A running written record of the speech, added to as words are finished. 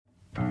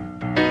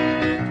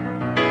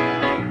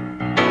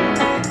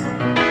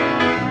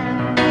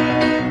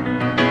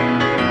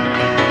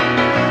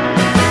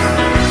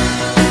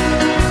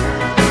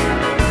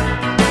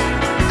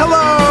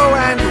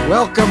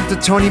to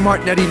Tony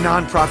Martignetti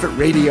Nonprofit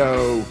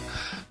Radio.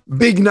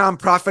 Big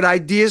nonprofit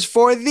ideas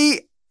for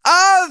the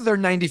other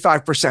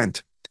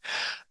 95%.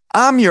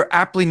 I'm your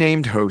aptly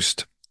named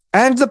host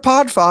and the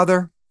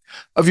podfather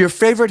of your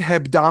favorite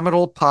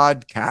hebdomadal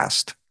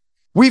podcast.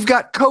 We've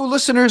got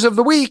co-listeners of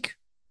the week,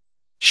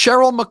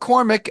 Cheryl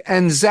McCormick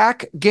and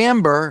Zach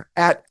Gamber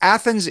at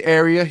Athens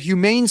Area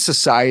Humane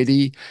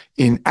Society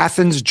in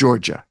Athens,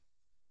 Georgia.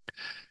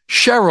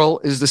 Cheryl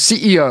is the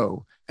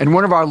CEO and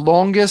one of our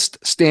longest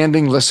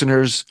standing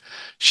listeners.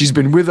 She's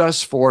been with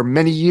us for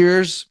many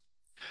years.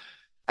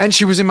 And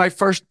she was in my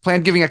first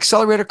Planned Giving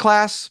Accelerator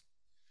class.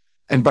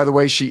 And by the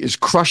way, she is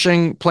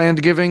crushing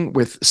Planned Giving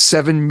with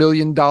 $7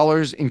 million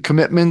in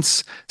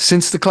commitments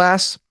since the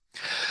class.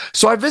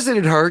 So I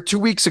visited her 2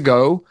 weeks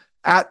ago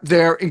at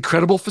their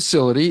incredible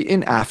facility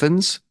in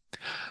Athens.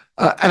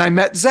 And I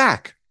met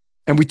Zach,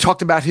 and we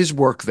talked about his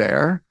work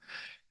there.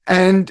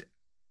 And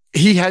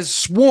he has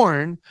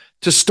sworn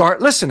to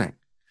start listening.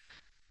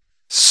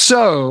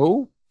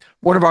 So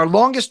one of our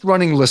longest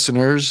running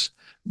listeners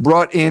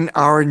brought in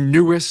our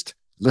newest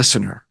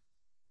listener.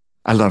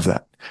 I love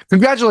that.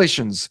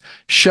 Congratulations,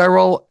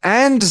 Cheryl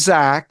and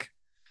Zach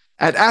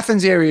at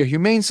Athens Area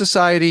Humane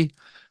Society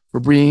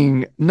for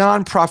being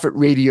Nonprofit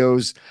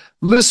Radio's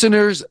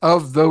Listeners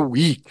of the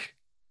Week.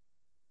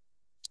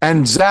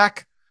 And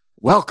Zach,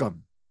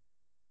 welcome.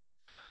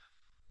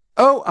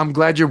 Oh, I'm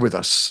glad you're with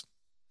us.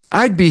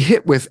 I'd be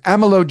hit with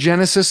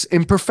amylogenesis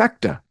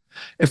imperfecta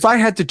if I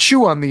had to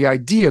chew on the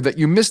idea that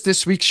you missed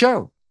this week's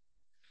show.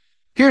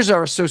 Here's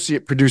our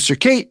associate producer,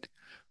 Kate,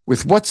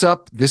 with What's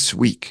Up This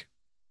Week.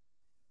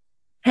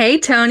 Hey,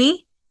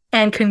 Tony,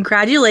 and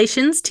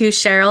congratulations to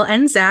Cheryl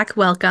and Zach.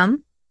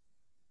 Welcome.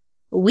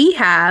 We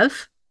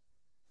have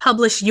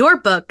published your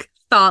book,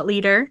 Thought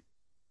Leader.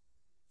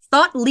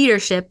 Thought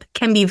leadership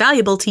can be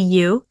valuable to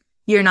you,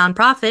 your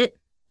nonprofit,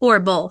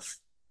 or both.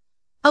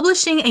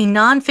 Publishing a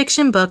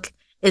nonfiction book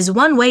is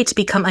one way to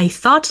become a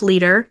thought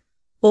leader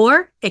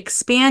or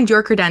expand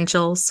your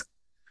credentials.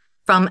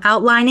 From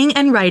outlining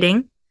and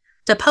writing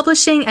to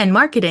publishing and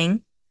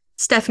marketing,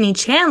 Stephanie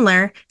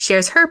Chandler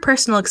shares her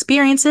personal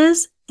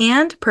experiences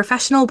and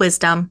professional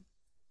wisdom.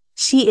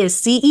 She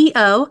is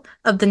CEO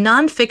of the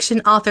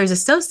Nonfiction Authors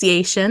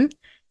Association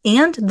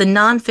and the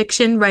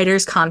Nonfiction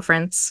Writers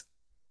Conference.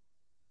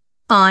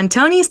 On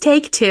Tony's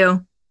Take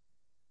 2.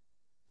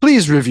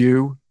 Please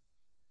review.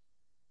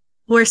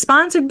 We're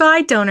sponsored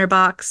by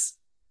DonorBox.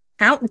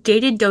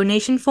 Outdated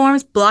donation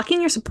forms blocking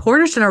your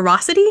supporters'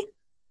 generosity?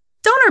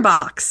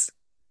 DonorBox.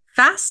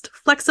 Fast,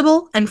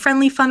 flexible, and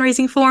friendly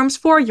fundraising forms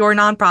for your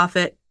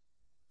nonprofit.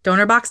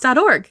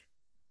 DonorBox.org.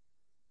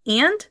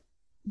 And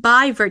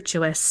by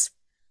Virtuous.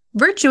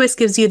 Virtuous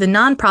gives you the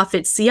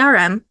nonprofit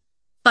CRM,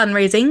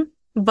 fundraising,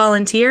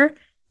 volunteer,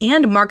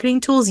 and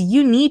marketing tools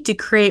you need to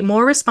create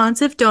more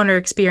responsive donor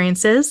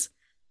experiences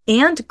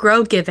and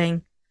grow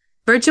giving.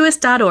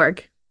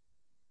 Virtuous.org.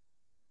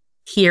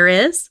 Here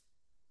is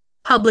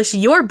Publish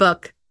Your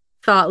Book,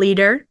 Thought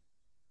Leader.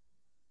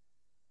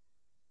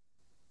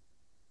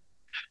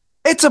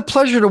 It's a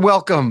pleasure to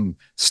welcome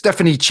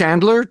Stephanie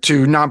Chandler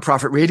to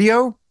Nonprofit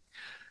Radio.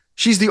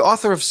 She's the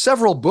author of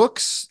several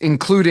books,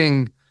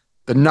 including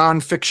the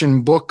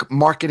nonfiction book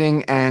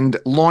Marketing and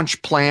Launch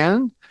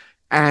Plan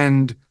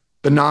and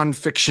the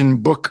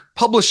nonfiction book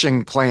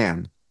Publishing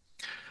Plan.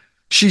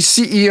 She's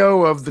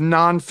CEO of the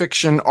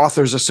Nonfiction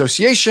Authors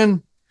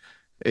Association,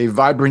 a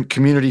vibrant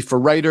community for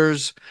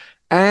writers,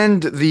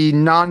 and the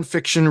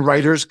Nonfiction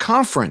Writers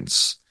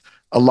Conference,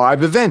 a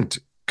live event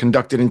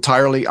conducted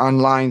entirely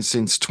online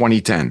since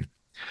 2010.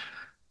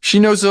 She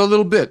knows a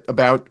little bit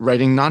about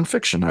writing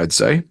nonfiction, I'd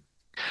say.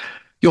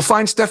 You'll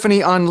find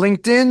Stephanie on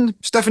LinkedIn.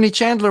 Stephanie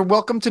Chandler,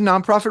 welcome to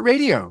Nonprofit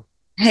Radio.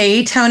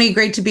 Hey, Tony,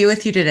 great to be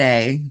with you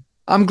today.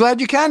 I'm glad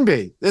you can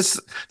be. This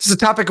is a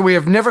topic we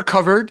have never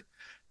covered,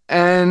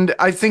 and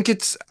I think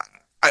it's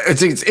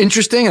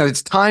interesting and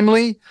it's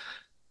timely.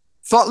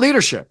 Thought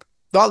leadership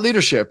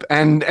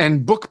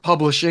and book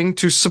publishing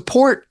to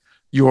support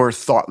your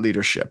thought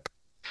leadership.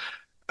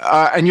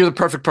 And you're the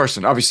perfect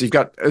person. Obviously, you've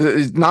got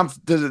the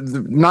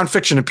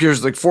nonfiction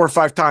appears like 4 or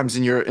 5 times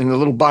in the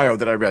little bio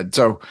that I read.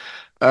 So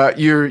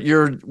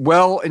you're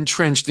well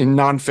entrenched in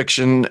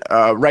nonfiction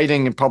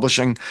writing and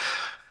publishing.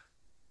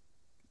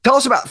 Tell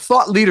us about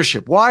thought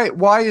leadership.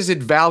 Why is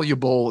it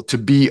valuable to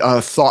be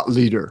a thought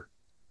leader?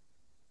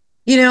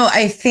 You know,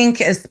 I think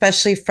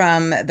especially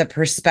from the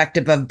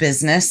perspective of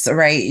business,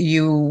 right?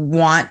 You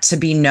want to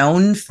be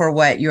known for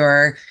what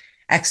your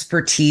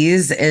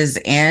expertise is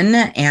in.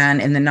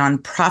 And in the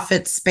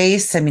nonprofit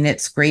space, I mean,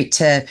 it's great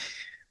to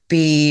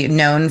be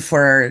known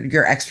for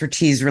your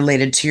expertise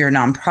related to your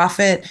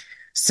nonprofit.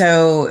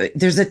 So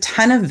there's a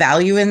ton of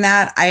value in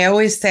that. I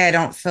always say I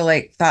don't feel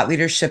like thought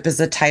leadership is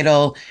a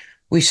title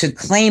we should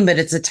claim, but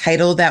it's a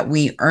title that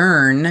we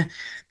earn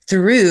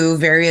through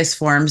various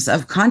forms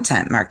of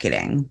content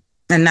marketing.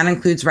 And that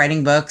includes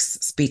writing books,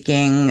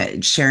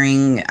 speaking,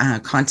 sharing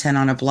content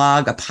on a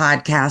blog, a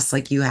podcast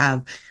like you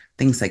have,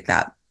 things like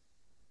that.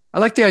 I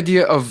like the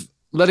idea of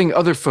letting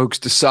other folks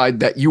decide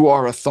that you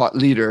are a thought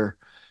leader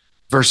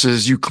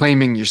versus you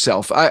claiming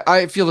yourself.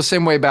 I feel the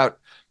same way about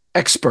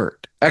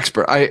expert.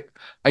 I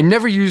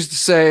never used to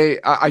say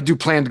I do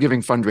planned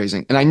giving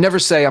fundraising, and I never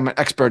say I'm an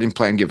expert in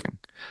planned giving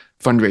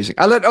fundraising.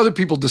 I let other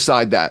people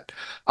decide that.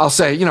 I'll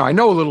say, I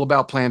know a little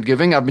about planned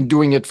giving. I've been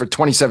doing it for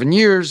 27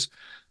 years.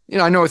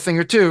 I know a thing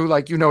or two,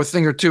 like a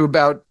thing or two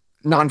about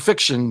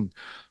nonfiction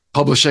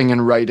publishing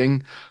and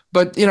writing.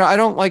 But, I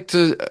don't like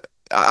to,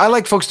 I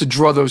like folks to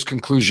draw those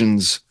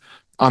conclusions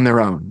on their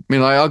own.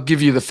 I'll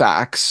give you the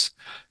facts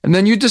and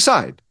then you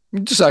decide. You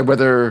decide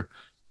whether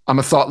I'm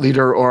a thought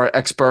leader or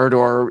expert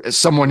or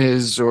someone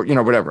is, or,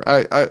 whatever.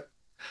 I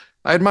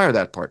admire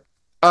that part.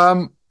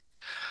 All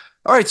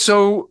right.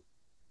 So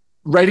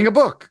writing a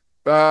book.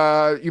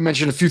 You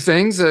mentioned a few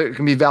things that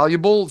can be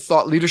valuable.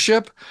 Thought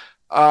leadership.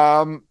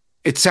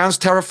 It sounds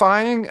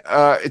terrifying.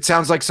 It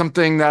sounds like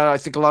something that I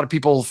think a lot of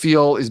people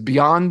feel is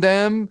beyond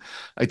them.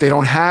 Like they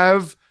don't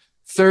have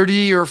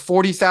 30 or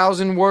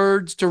 40,000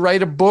 words to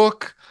write a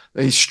book.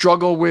 They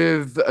struggle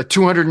with a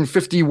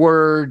 250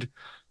 word,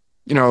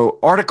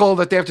 article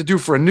that they have to do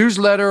for a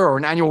newsletter or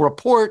an annual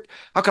report.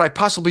 How could I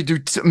possibly do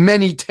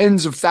many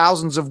tens of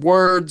thousands of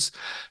words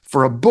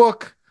for a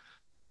book?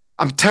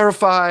 I'm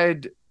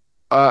terrified.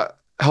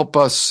 Help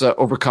us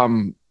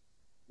overcome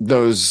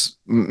those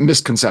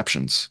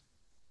misconceptions.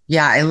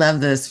 Yeah, I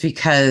love this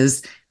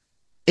because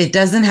it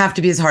doesn't have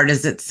to be as hard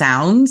as it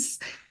sounds.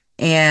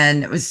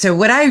 And so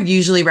what I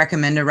usually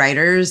recommend to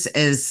writers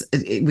is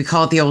we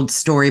call it the old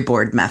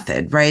storyboard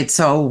method, right?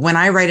 So when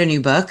I write a new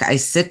book, I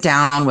sit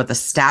down with a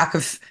stack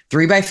of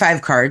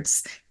 3x5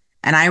 cards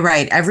and I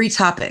write every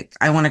topic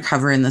I want to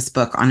cover in this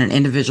book on an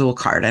individual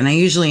card. And I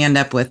usually end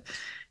up with,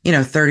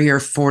 30 or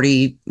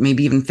 40,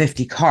 maybe even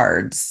 50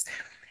 cards.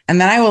 And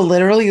then I will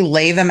literally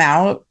lay them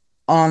out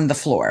on the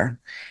floor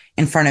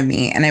in front of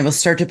me and I will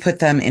start to put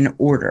them in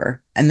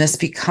order. And this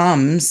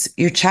becomes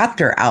your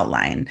chapter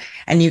outline.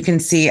 And you can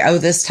see, oh,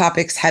 this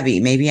topic's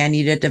heavy. Maybe I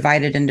need to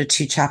divide it into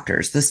 2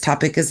 chapters. This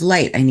topic is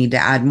light. I need to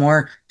add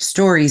more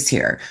stories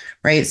here,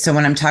 right? So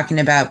when I'm talking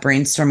about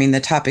brainstorming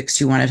the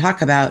topics you want to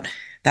talk about,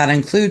 that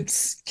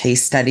includes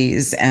case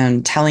studies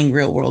and telling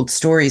real world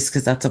stories,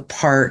 because that's a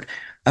part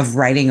of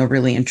writing a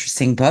really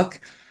interesting book.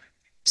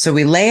 So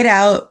we lay it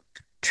out,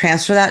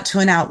 transfer that to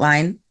an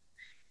outline.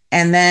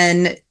 And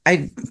then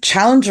I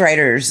challenge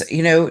writers,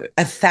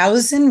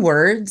 1,000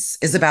 words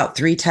is about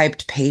 3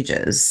 typed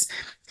pages.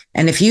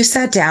 And if you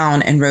sat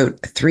down and wrote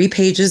 3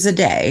 pages a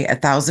day,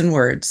 1,000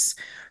 words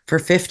for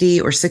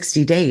 50 or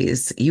 60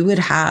 days, you would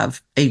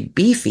have a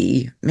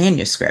beefy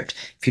manuscript.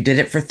 If you did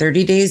it for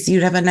 30 days,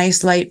 you'd have a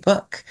nice light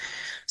book.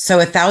 So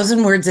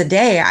 1,000 words a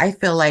day, I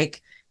feel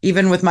like,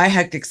 even with my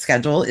hectic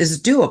schedule,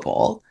 is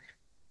doable.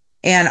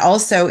 And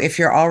also, if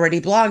you're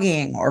already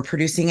blogging or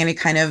producing any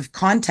kind of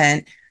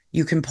content,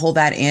 you can pull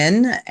that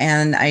in.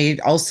 And I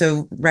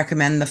also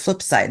recommend the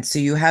flip side. So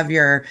you have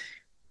your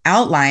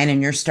outline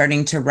and you're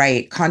starting to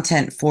write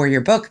content for your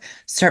book.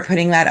 Start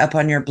putting that up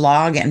on your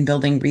blog and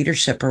building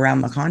readership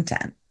around the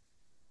content.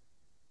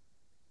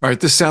 All right.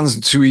 This sounds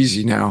too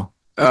easy now.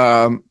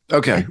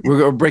 Okay. We're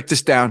going to break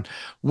this down.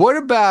 What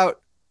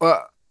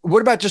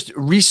about just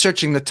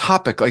researching the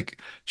topic? Like,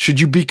 should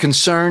you be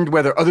concerned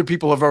whether other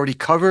people have already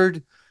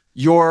covered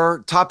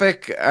your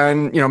topic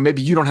and,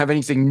 maybe you don't have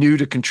anything new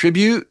to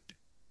contribute?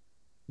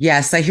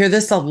 Yes, I hear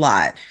this a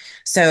lot.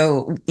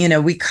 So,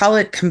 we call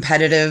it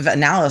competitive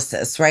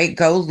analysis, right?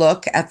 Go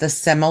look at the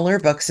similar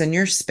books in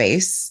your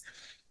space,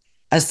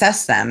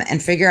 assess them,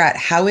 and figure out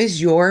how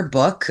is your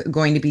book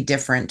going to be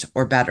different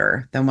or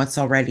better than what's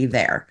already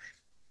there?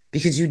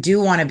 Because you do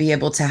want to be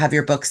able to have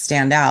your book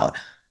stand out.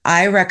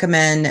 I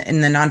recommend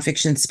in the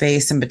nonfiction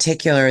space in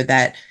particular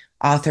that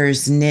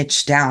authors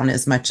niche down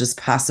as much as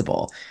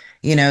possible.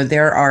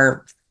 There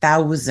are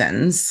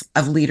thousands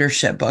of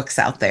leadership books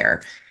out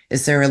there.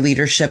 Is there a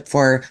leadership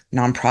for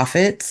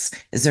nonprofits?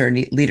 Is there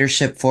a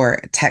leadership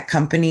for tech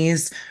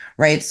companies?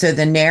 Right. So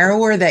the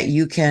narrower that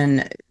you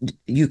can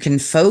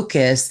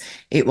focus,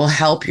 it will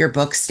help your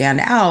book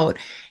stand out.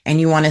 And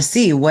you want to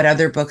see what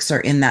other books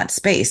are in that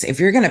space. If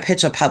you're going to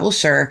pitch a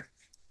publisher,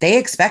 they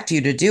expect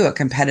you to do a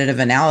competitive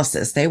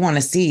analysis. They want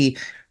to see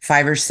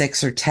 5 or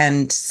 6 or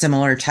 10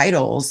 similar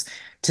titles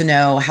to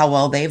know how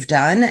well they've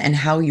done and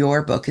how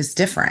your book is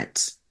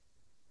different.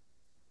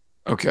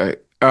 Okay.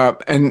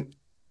 And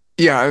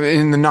yeah,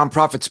 in the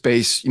nonprofit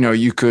space,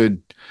 you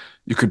could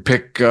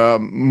pick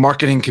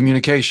marketing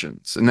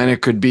communications, and then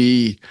it could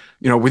be,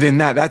 within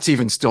that, that's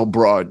even still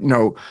broad,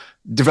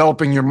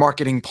 developing your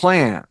marketing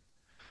plan,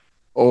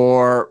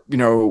 or,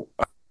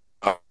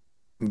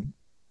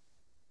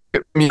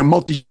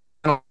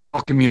 multi-channel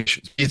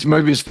communications.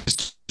 Maybe it's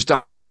focused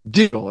on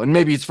digital, and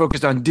maybe it's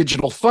focused on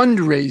digital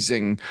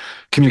fundraising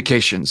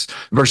communications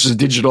versus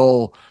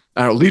digital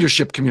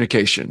leadership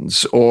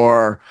communications,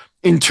 or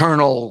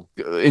internal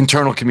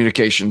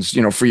communications,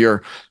 for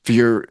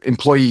your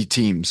employee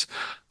teams.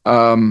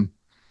 In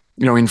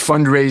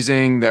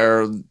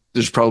fundraising,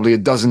 there's probably a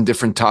dozen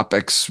different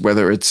topics,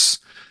 whether it's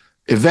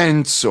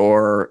events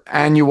or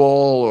annual,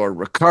 or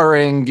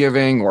recurring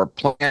giving, or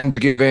planned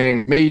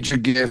giving, major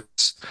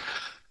gifts.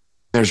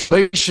 there's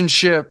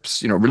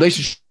relationships,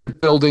 relationship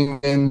building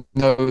in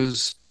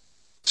those.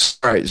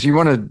 All right, so you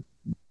want to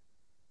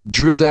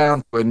drill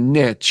down to a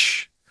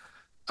niche,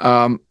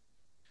 and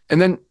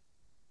then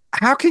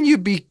how can you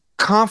be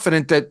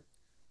confident that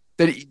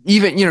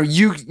even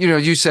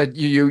you said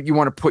you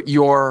want to put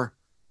you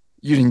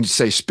didn't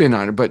say spin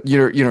on it, but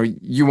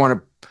you want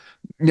to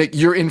make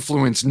your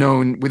influence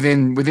known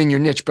within your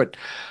niche. But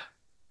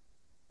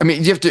I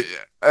mean, you have to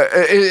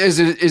is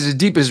it as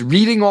deep as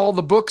reading all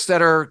the books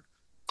that are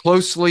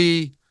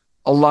closely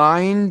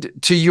aligned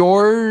to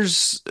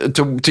yours,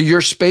 to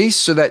your space,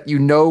 so that you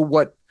know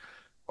what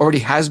already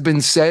has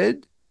been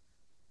said?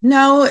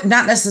 No,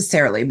 not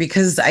necessarily,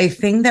 because I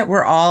think that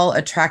we're all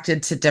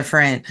attracted to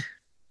different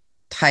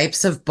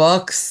types of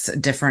books,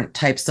 different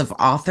types of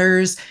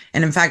authors.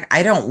 And in fact,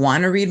 I don't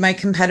want to read my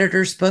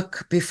competitor's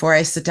book before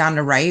I sit down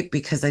to write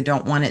because I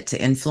don't want it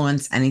to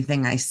influence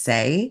anything I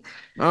say.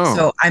 Oh,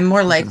 So I'm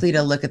more okay. likely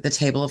to look at the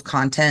table of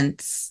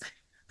contents,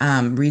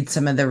 read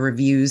some of the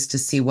reviews to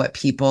see what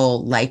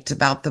people liked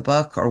about the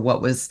book or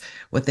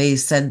what they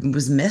said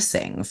was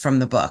missing from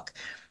the book.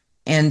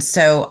 And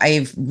so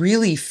I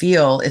really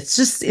feel it's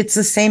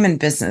the same in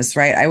business,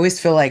 right? I always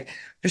feel like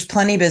there's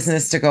plenty of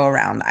business to go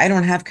around. I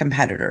don't have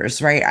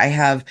competitors, right? I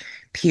have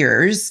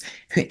peers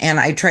and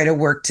I try to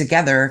work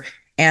together.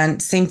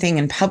 And same thing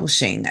in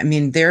publishing. I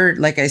mean,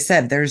 like I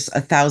said, there's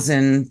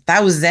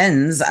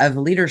thousands of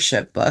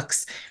leadership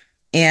books.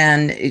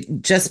 And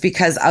just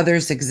because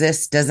others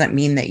exist doesn't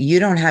mean that you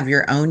don't have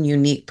your own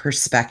unique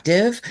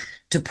perspective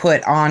to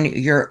put on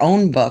your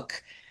own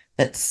book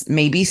that's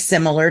maybe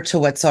similar to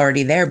what's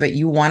already there, but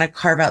you want to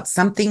carve out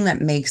something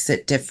that makes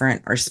it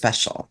different or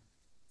special.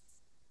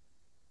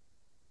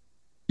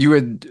 You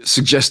had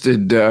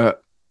suggested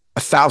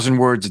 1,000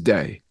 words a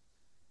day.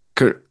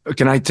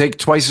 Can I take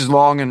twice as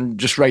long and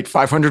just write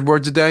 500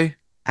 words a day?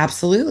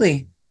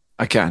 Absolutely.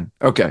 I can.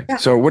 Okay. Yeah.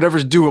 So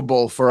whatever's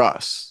doable for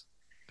us.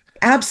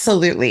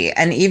 Absolutely.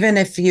 And even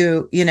if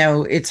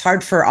it's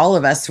hard for all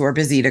of us who are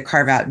busy to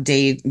carve out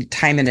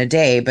time in a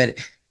day, but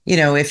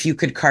if you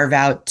could carve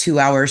out 2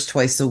 hours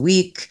twice a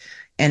week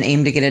and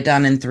aim to get it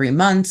done in 3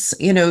 months,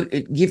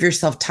 give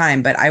yourself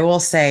time. But I will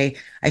say,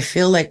 I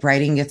feel like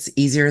writing gets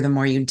easier the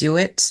more you do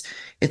it.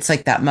 It's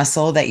like that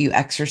muscle that you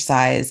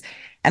exercise.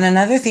 And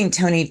another thing,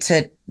 Tony,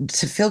 to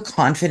feel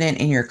confident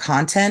in your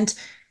content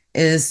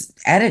is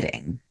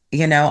editing.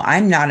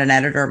 I'm not an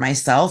editor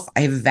myself.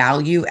 I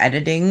value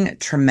editing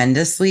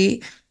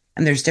tremendously.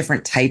 And there's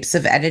different types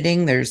of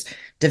editing. There's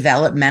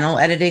developmental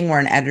editing, where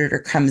an editor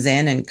comes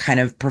in and kind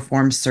of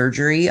performs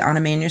surgery on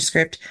a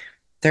manuscript.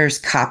 There's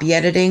copy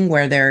editing,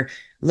 where they're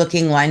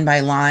looking line by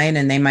line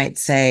and they might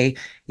say,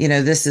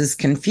 this is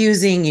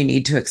confusing. You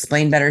need to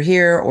explain better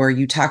here, or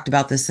you talked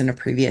about this in a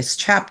previous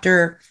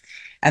chapter.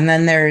 And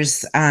then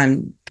there's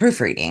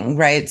proofreading,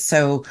 right?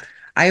 So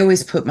I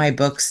always put my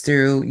books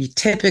through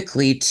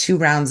typically 2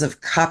 rounds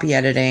of copy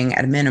editing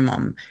at a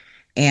minimum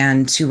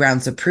and 2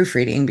 rounds of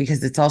proofreading,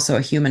 because it's also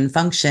a human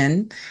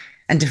function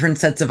and different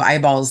sets of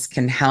eyeballs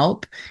can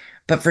help.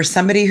 But for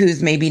somebody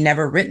who's maybe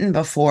never written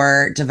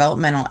before,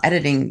 developmental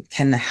editing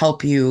can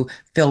help you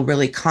feel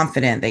really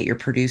confident that you're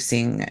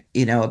producing,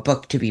 a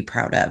book to be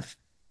proud of.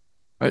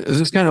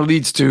 This kind of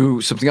leads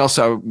to something else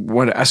I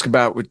want to ask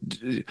about with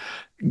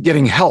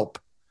getting help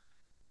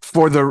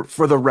for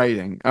the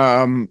writing.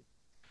 I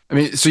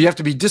mean, so you have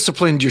to be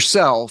disciplined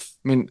yourself.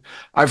 I mean,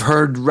 I've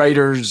heard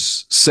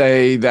writers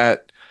say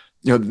that,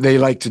 they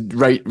like to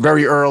write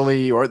very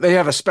early, or they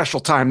have a special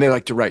time they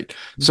like to write.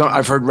 So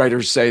I've heard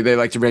writers say they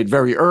like to write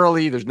very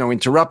early. There's no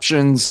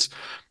interruptions.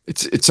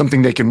 It's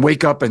something they can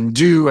wake up and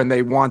do, and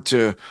they want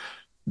to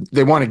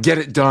get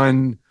it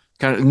done,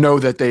 kind of know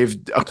that they've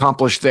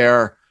accomplished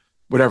their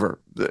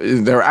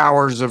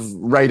hours of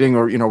writing,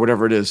 or,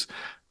 whatever it is.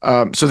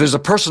 So there's a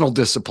personal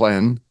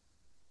discipline.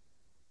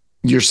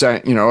 You're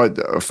saying,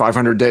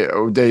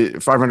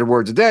 500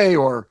 words a day,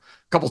 or a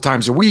couple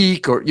times a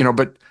week, or,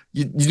 but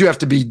you do have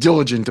to be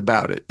diligent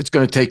about it. It's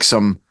going to take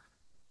some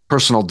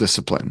personal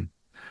discipline.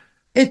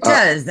 It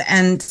does.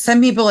 And some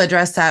people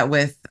address that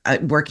with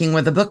working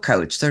with a book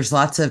coach. There's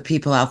lots of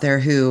people out there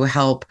who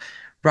help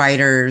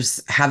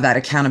writers have that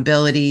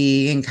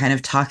accountability and kind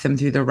of talk them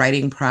through the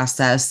writing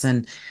process.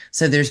 And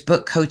so there's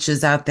book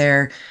coaches out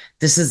there.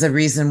 This is a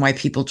reason why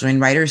people join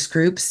writers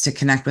groups, to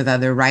connect with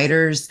other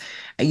writers.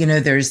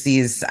 There's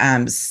these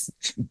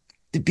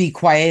be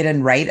quiet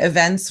and write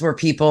events where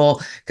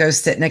people go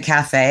sit in a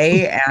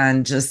cafe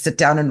and just sit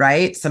down and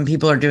write. Some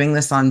people are doing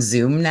this on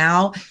Zoom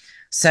now.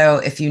 So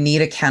if you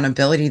need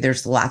accountability,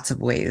 there's lots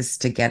of ways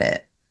to get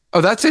it.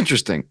 Oh, that's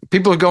interesting.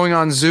 People are going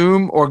on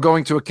Zoom or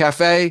going to a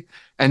cafe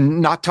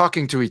and not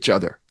talking to each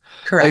other.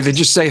 Correct. Like, they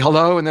just say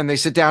hello and then they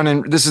sit down,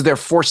 and this is their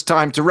forced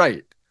time to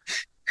write.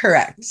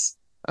 Correct.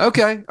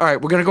 Okay. All right.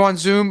 We're going to go on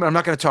Zoom. I'm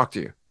not going to talk to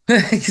you.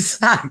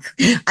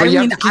 Exactly. But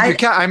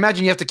I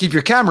imagine you have to keep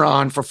your camera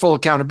on for full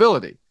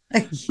accountability.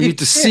 You need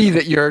to see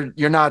that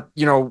you're not,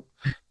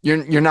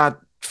 you're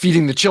not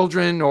feeding the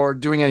children or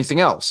doing anything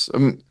else.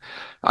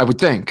 I would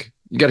think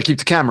you got to keep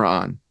the camera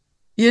on.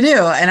 You do.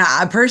 And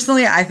I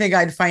personally, I think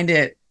I'd find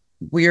it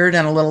weird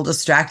and a little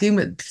distracting,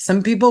 but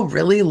some people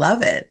really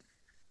love it.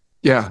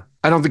 Yeah,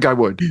 I don't think I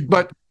would,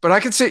 but I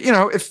could say,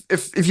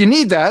 if you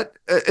need that,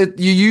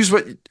 you use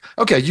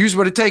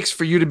what it takes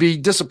for you to be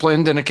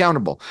disciplined and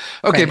accountable.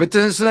 Okay, Right. but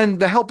then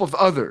the help of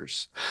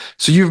others.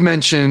 So you've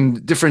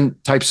mentioned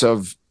different types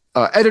of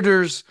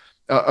editors,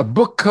 a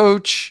book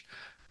coach.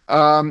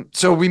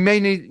 So we may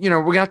need, we're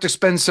gonna have to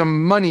spend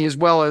some money as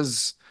well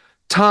as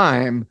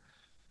time.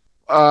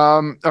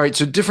 All right,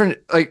 so different,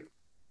 like,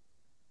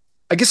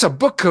 I guess a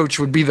book coach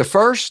would be the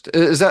first.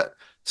 Is that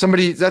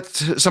somebody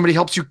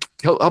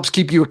helps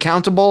keep you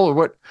accountable, or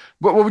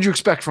what would you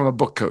expect from a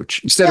book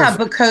coach Yeah, a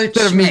book coach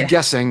instead of me might.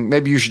 guessing?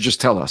 Maybe you should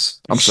just tell us.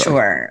 I'm sorry.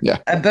 Sure. Yeah,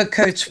 A book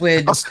coach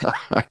would.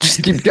 I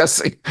just keep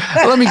guessing.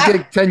 Let me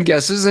get 10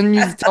 guesses, and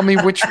you tell me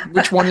which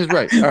one is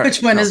right. All right.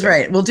 Which one is Okay.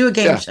 right? We'll do a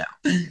game Yeah.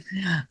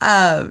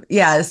 show.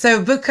 Yeah.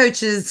 So book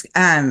coaches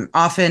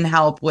often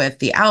help with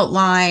the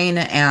outline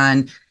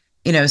and,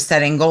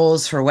 setting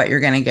goals for what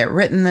you're going to get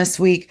written this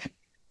week.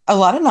 A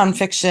lot of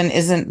nonfiction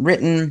isn't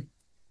written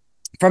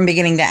from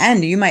beginning to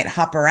end. You might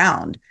hop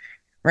around,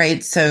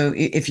 right? So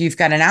if you've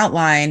got an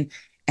outline,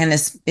 and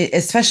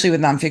especially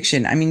with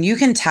nonfiction, I mean, you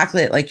can tackle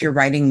it like you're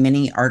writing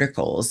mini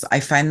articles. I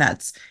find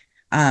that's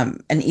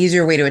an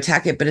easier way to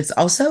attack it, but it's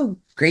also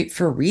great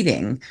for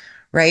reading,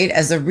 right?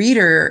 As a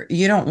reader,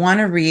 you don't want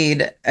to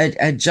read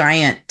a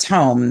giant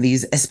tome,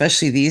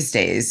 especially these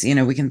days.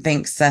 We can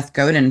thank Seth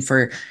Godin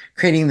for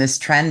creating this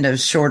trend of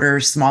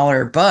shorter,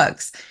 smaller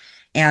books.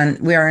 And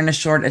we are in a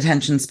short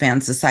attention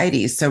span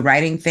society. So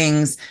writing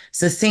things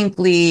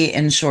succinctly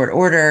in short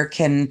order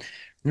can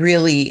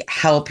really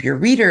help your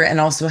reader and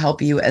also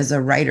help you as a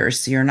writer.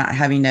 So you're not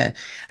having to,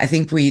 I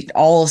think we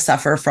all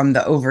suffer from the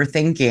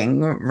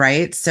overthinking,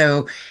 right?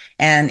 So,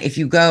 and if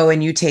you go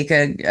and you take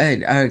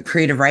a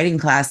creative writing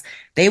class,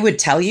 they would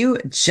tell you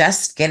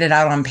just get it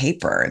out on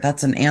paper.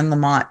 That's an Anne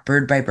Lamott,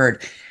 Bird by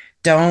Bird.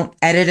 Don't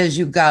edit as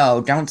you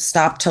go. Don't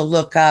stop to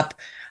look up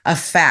a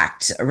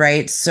fact,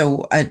 right?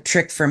 So a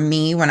trick for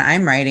me when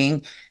I'm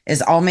writing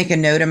is I'll make a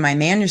note in my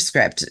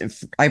manuscript.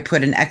 If I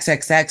put an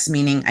XXX,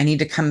 meaning I need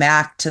to come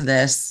back to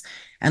this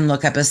and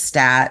look up a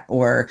stat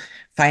or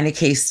find a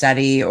case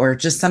study or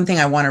just something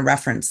I want to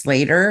reference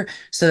later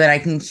so that I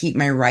can keep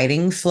my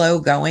writing flow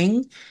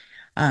going.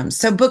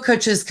 So book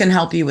coaches can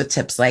help you with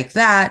tips like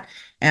that.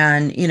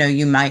 And,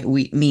 you might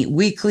meet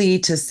weekly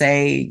to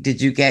say,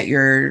 did you get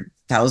your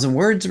 1,000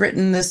 words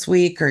written this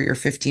week or your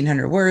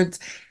 1,500 words?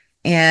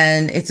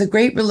 And it's a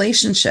great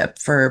relationship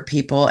for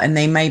people, and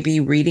they might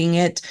be reading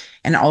it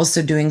and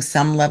also doing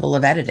some level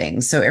of editing.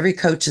 So every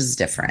coach is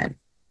different.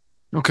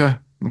 Okay.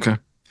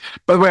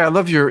 By the way, I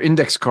love your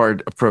index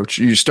card approach.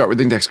 You start with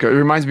index card. It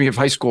reminds me of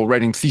high school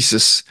writing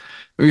thesis.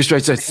 We used to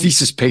write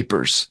thesis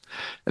papers,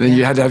 and then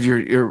you had to have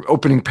your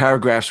opening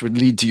paragraphs would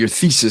lead to your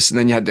thesis, and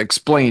then you had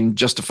to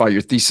justify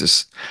your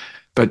thesis.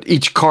 But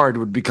each card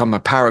would become a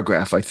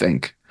paragraph, I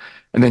think.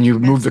 And then you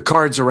move the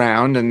cards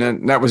around, and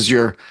then that was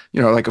your,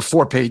 like a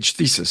 4-page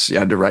thesis you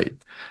had to write.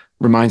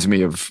 Reminds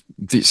me of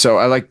so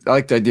I like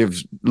the idea of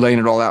laying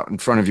it all out in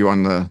front of you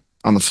on the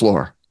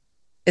floor.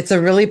 It's a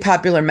really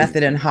popular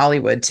method in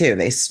Hollywood too.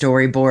 They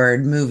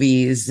storyboard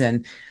movies,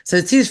 and so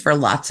it's used for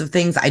lots of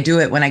things. I do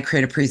it when I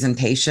create a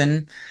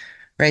presentation,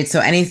 right?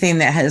 So anything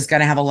that is going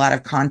to have a lot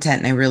of content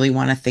and I really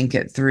want to think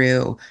it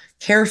through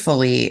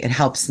carefully, it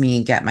helps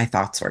me get my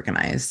thoughts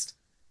organized.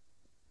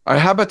 All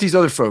right, how about these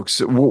other folks?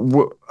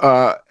 You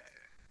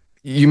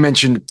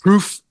mentioned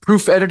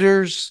proof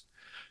editors,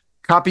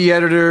 copy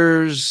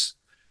editors.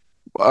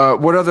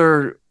 What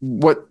other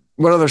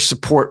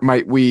support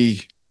might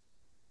we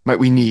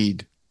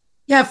need?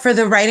 Yeah, for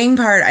the writing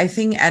part, I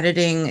think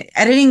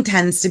editing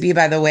tends to be,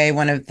 by the way,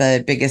 one of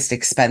the biggest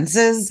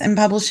expenses in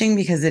publishing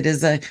because it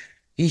is a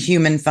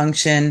human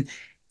function.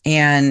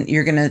 And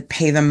you're going to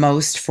pay the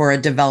most for a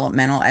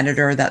developmental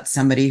editor. That's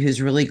somebody who's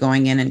really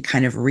going in and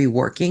kind of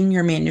reworking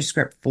your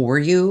manuscript for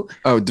you.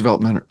 Oh,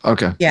 developmental.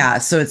 Okay. Yeah.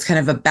 So it's kind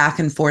of a back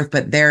and forth,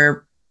 but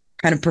they're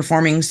kind of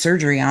performing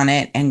surgery on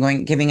it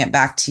and giving it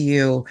back to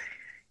you,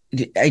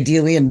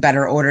 ideally in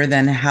better order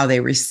than how they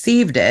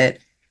received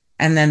it.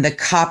 And then the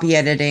copy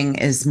editing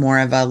is more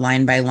of a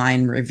line by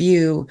line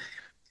review.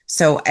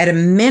 So at a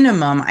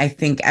minimum, I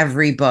think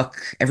every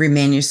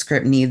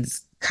manuscript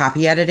needs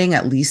copy editing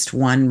at least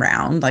one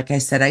round. Like I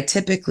said, I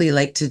typically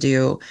like to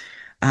do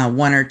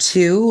 1 or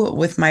 2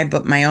 with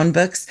my own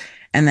books,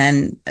 and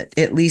then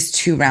at least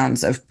 2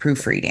 rounds of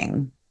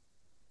proofreading.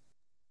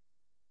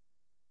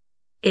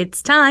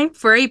 It's time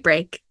for a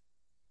break.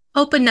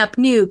 Open up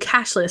new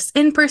cashless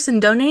in-person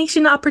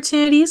donation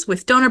opportunities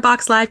with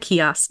DonorBox Live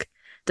Kiosk,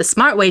 the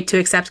smart way to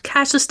accept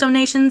cashless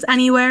donations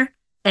anywhere,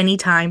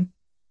 anytime.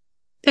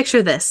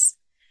 Picture this: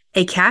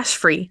 a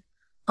cash-free,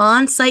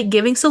 on-site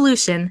giving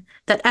solution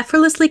that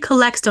effortlessly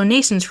collects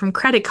donations from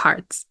credit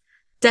cards,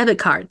 debit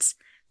cards,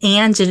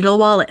 and digital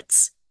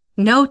wallets.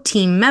 No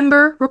team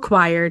member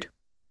required.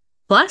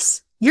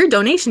 Plus, your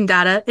donation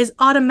data is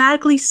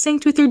automatically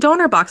synced with your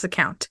DonorBox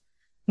account.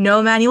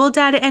 No manual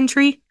data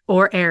entry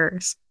or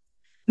errors.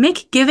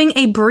 Make giving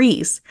a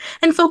breeze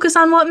and focus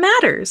on what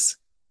matters: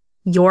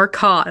 your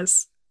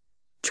cause.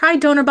 Try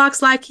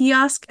DonorBox Live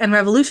Kiosk and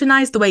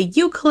revolutionize the way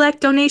you collect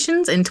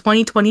donations in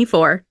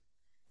 2024.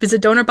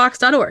 Visit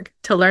donorbox.org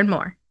to learn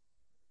more.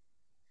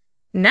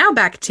 Now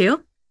back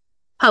to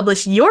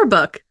publish your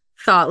book,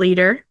 Thought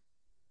Leader.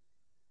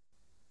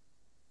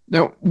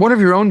 Now, one of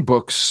your own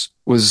books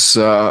was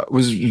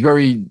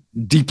very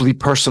deeply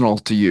personal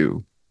to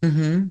you.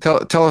 Mm-hmm.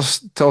 Tell us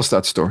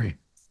that story.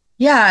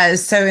 Yeah.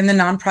 So in the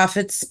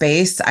nonprofit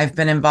space, I've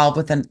been involved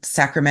with a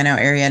Sacramento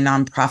area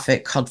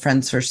nonprofit called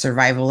Friends for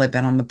Survival. I've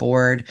been on the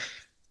board.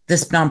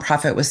 This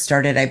nonprofit was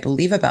started, I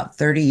believe, about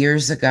 30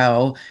 years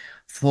ago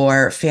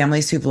for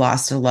families who've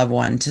lost a loved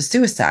one to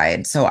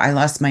suicide. So I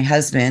lost my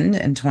husband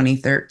in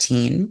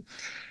 2013,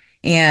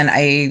 and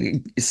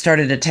I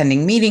started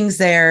attending meetings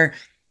there.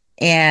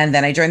 And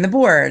then I joined the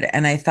board,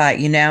 and I thought,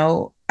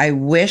 I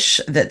wish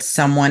that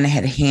someone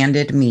had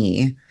handed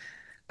me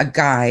a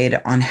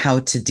guide on how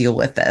to deal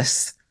with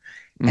this.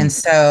 And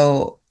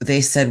so they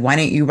said, why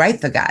don't you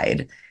write the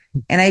guide?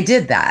 And I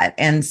did that.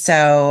 And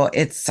so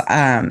it's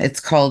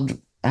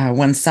called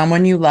When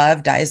Someone You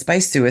Love Dies by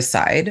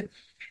Suicide.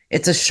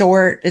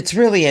 It's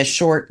really a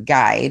short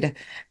guide,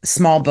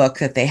 small book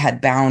that they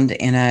had bound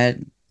in a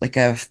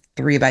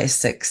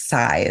 3x6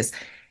 size.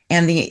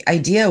 And the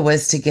idea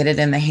was to get it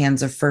in the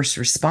hands of first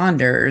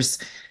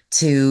responders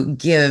to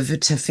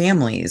give to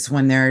families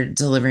when they're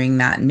delivering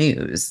that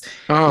news.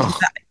 Oh,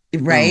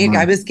 Right. oh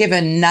I was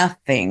given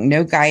nothing,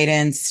 no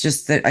guidance,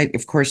 just that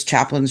of course,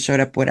 chaplains showed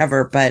up,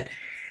 whatever. But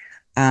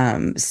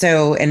and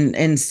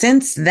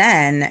since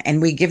then,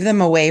 and we give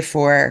them away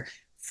for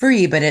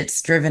free, but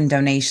it's driven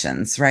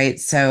donations,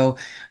 right? So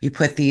you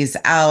put these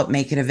out,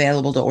 make it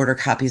available to order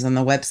copies on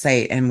the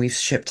website, and we've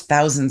shipped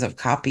thousands of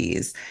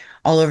copies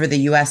all over the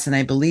US and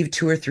I believe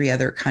 2 or 3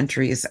 other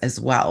countries as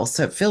well.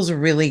 So it feels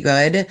really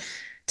good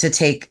to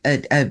take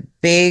a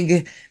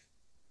big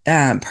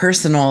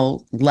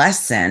personal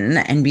lesson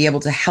and be able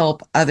to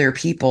help other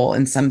people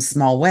in some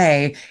small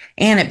way.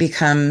 And it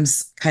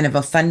becomes kind of a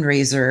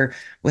fundraiser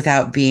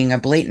without being a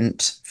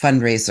blatant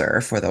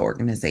fundraiser for the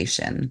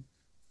organization.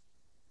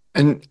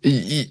 And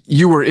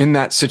you were in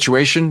that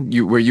situation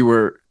where you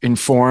were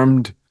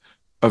informed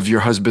of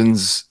your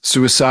husband's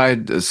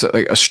suicide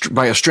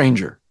by a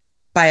stranger,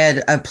 by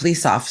a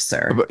police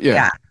officer.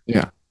 Yeah.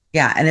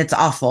 And it's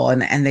awful.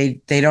 And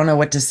they don't know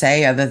what to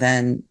say other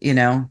than,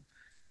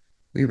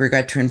 we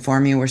regret to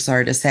inform you, we're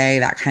sorry to say,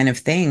 that kind of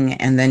thing.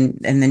 And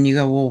then you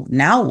go, well,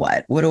 now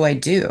what? What do I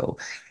do?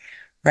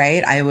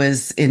 Right. I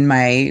was in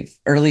my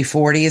early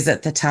 40s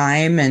at the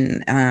time.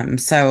 And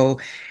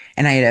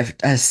and I had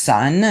a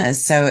son.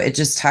 So it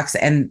just talks,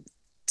 and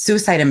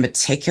suicide in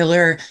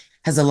particular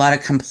has a lot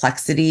of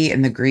complexity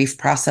in the grief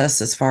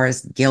process as far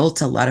as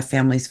guilt. A lot of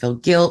families feel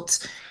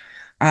guilt.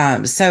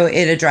 So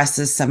it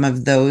addresses some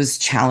of those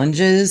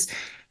challenges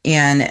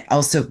and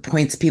also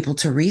points people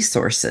to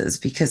resources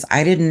because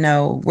I didn't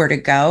know where to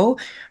go.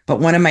 But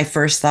one of my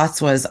first thoughts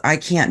was, I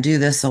can't do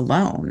this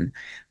alone.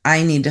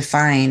 I need to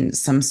find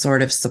some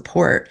sort of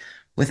support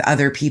with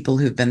other people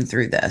who've been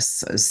through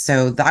this.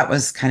 So that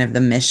was kind of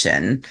the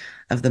mission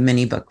of the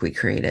mini book we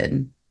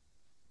created.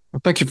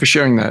 Well, thank you for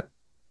sharing that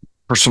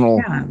personal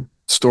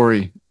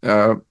story.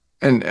 And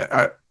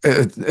it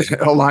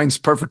aligns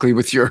perfectly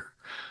with your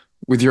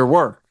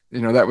work.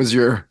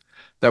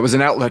 That was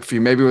an outlet for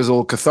you. Maybe it was a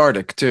little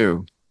cathartic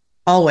too.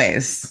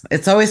 Always.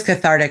 It's always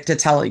cathartic to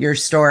tell your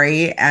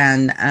story.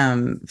 And,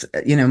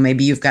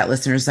 maybe you've got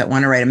listeners that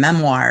want to write a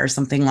memoir or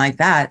something like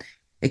that.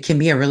 It can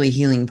be a really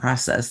healing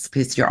process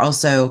because you're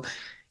also,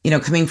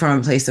 coming from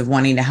a place of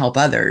wanting to help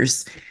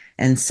others.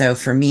 And so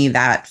for me,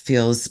 that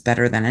feels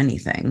better than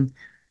anything.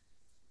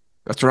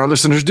 That's what our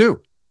listeners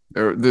do.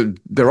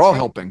 They're all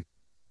helping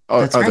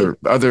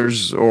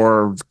others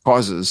or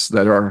causes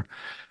that are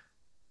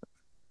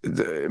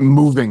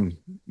moving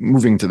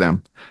to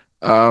them.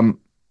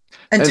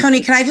 And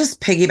Tony, can I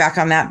just piggyback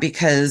on that?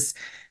 Because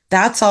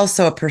that's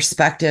also a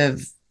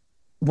perspective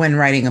when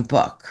writing a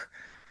book,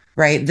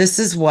 right? This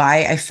is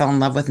why I fell in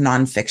love with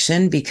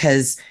nonfiction,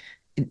 because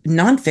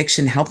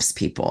nonfiction helps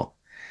people,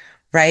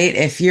 right?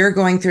 If you're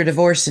going through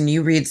divorce and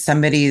you read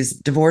somebody's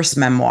divorce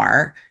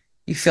memoir,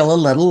 you feel a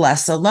little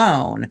less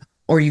alone,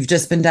 or you've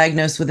just been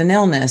diagnosed with an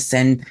illness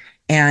and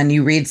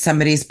you read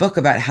somebody's book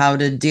about how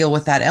to deal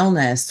with that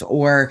illness,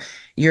 or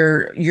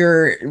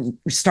you're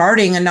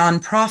starting a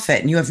nonprofit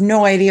and you have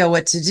no idea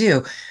what to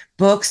do.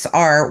 Books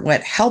are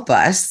what help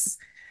us,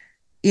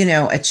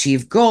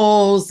 achieve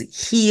goals,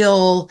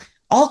 heal,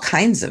 all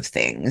kinds of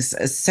things.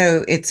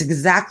 So it's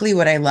exactly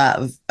what I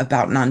love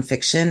about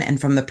nonfiction. And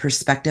from the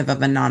perspective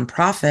of a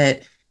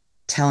nonprofit,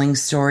 telling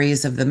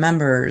stories of the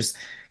members,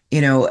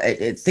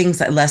 things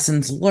that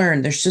lessons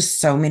learned. There's just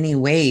so many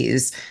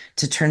ways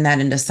to turn that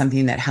into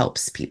something that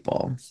helps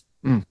people.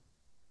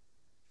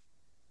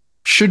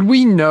 Should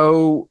we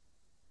know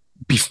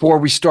before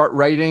we start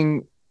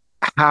writing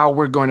how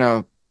we're going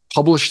to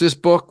publish this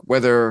book,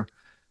 whether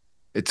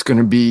it's going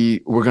to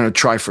be, we're going to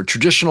try for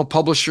traditional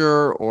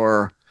publisher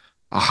or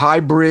a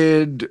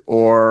hybrid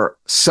or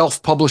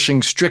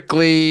self-publishing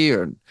strictly,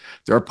 or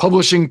there are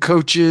publishing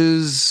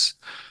coaches?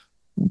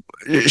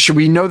 Should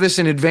we know this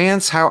in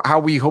advance? How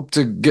we hope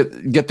to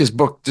get this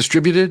book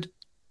distributed?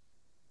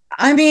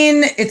 I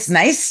mean, it's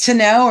nice to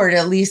know or to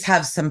at least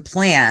have some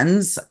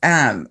plans.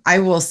 I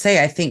will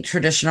say, I think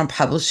traditional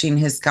publishing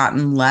has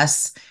gotten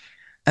less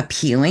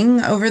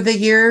appealing over the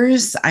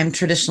years. I'm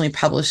traditionally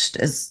published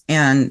as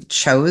and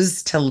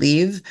chose to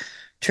leave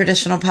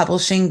traditional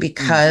publishing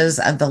because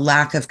of the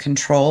lack of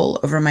control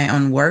over my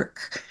own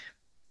work.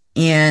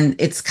 And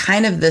it's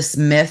kind of this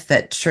myth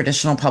that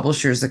traditional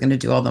publishers are going to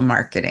do all the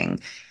marketing.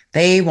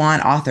 They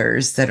want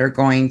authors that are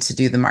going to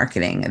do the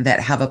marketing, that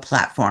have a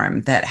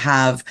platform, that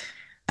have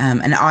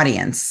an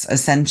audience,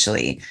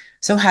 essentially.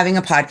 So having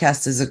a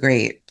podcast is a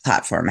great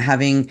platform.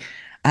 Having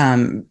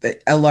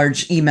a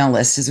large email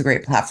list is a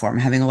great platform.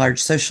 Having a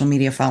large social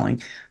media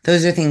following.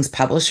 Those are things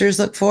publishers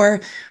look for.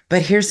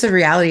 But here's the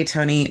reality,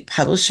 Tony.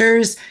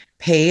 Publishers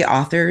pay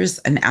authors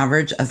an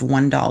average of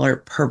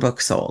 $1 per book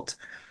sold.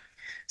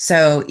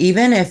 So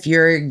even if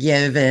you're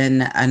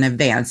given an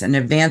advance, and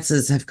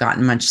advances have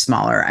gotten much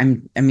smaller, I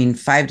mean,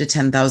 $5,000 to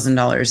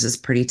 $10,000 is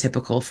pretty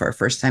typical for a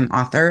first-time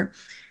author.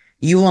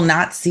 You will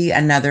not see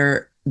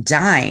another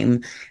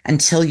dime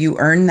until you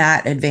earn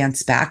that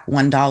advance back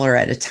 $1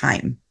 at a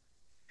time.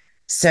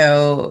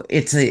 So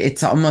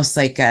it's almost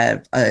like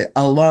a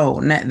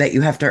loan that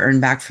you have to earn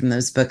back from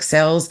those book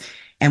sales.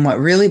 And what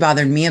really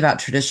bothered me about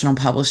traditional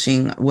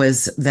publishing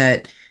was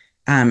that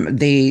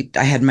I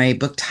had my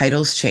book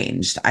titles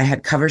changed. I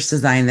had covers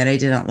designed that I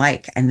didn't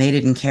like, and they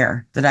didn't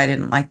care that I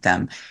didn't like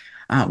them.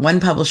 One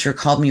publisher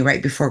called me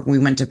right before we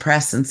went to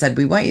press and said,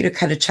 "We want you to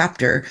cut a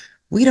chapter.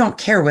 We don't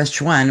care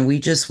which one. We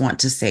just want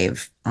to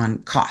save on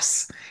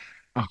costs."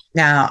 Oh.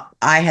 Now,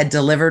 I had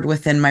delivered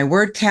within my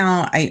word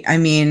count. I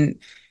mean,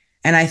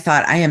 and I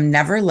thought, I am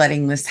never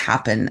letting this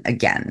happen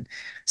again.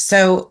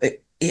 So,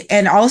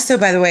 and also,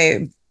 by the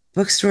way,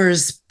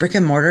 bookstores, brick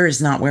and mortar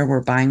is not where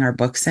we're buying our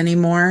books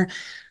anymore.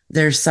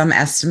 There's some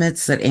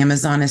estimates that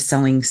Amazon is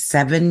selling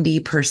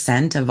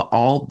 70% of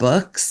all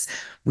books.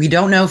 We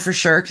don't know for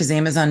sure because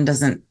Amazon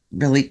doesn't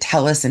really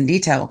tell us in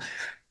detail.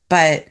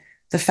 But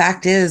the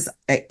fact is,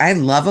 I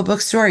love a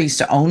bookstore. I used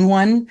to own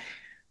one,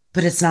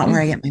 but it's not where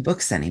I get my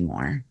books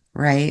anymore.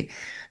 Right.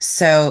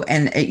 So,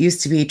 and it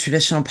used to be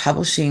traditional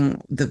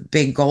publishing. The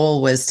big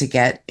goal was to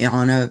get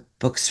on a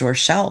bookstore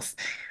shelf.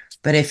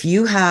 But if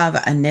you have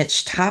a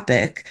niche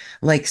topic,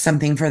 like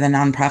something for the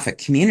nonprofit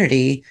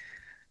community,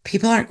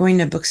 people aren't going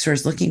to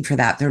bookstores looking for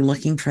that. They're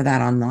looking for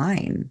that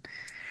online.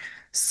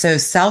 So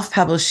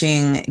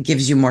self-publishing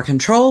gives you more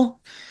control.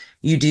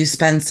 You do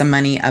spend some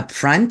money up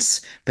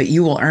front, but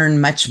you will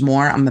earn much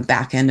more on the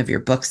back end of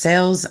your book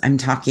sales. I'm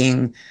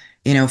talking,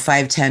 $5,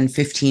 $10,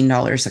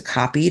 $15 a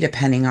copy,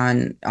 depending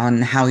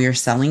on how you're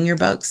selling your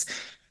books.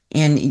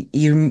 And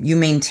you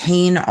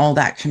maintain all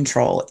that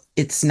control.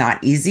 It's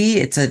not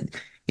easy.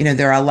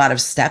 There are a lot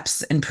of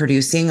steps in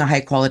producing a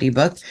high quality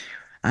book.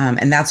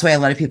 And that's why a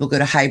lot of people go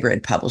to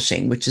hybrid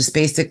publishing, which is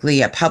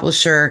basically a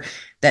publisher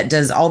that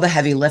does all the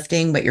heavy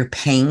lifting, but you're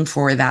paying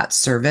for that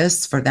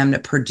service for them to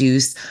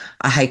produce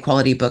a high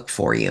quality book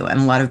for you.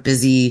 And a lot of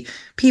busy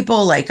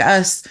people like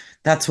us,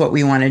 that's what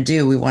we want to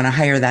do. We want to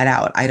hire that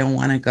out. I don't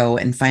want to go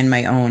and find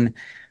my own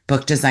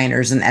book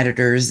designers and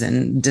editors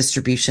and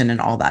distribution and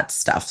all that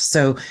stuff.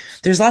 So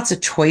there's lots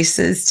of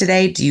choices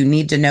today. Do you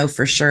need to know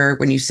for sure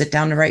when you sit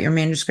down to write your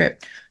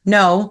manuscript?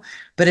 No,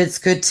 but it's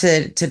good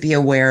to be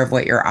aware of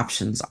what your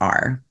options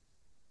are.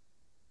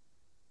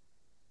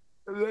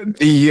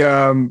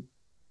 The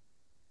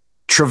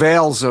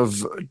travails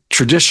of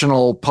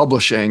traditional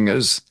publishing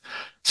is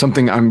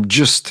something I'm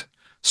just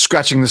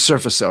scratching the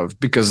surface of,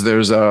 because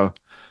there's a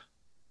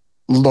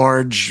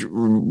large,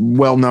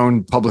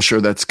 well-known publisher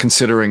that's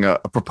considering a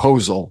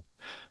proposal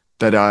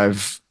that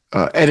I've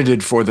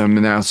edited for them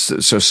now,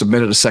 so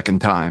submitted a second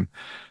time.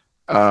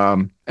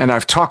 And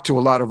I've talked to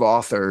a lot of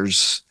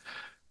authors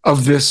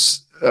of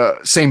this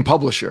same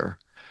publisher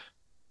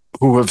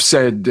who have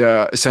said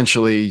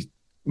essentially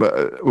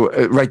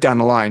right down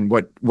the line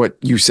what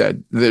you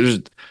said. There's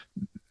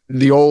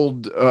the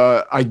old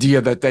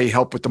idea that they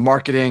help with the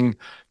marketing.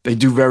 They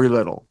do very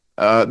little.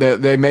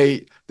 They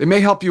may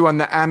help you on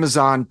the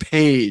Amazon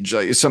page.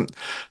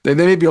 They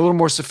may be a little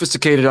more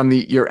sophisticated on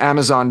your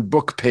Amazon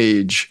book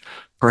page,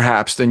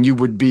 perhaps, than you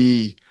would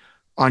be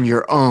on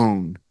your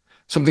own.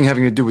 Something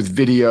having to do with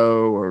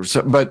video or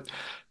so, but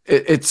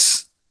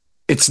it's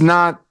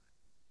not.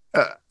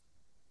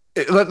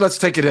 Let's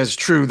take it as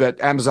true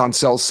that Amazon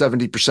sells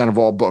 70% of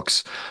all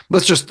books.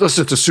 Let's just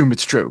assume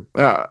it's true.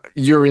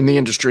 You're in the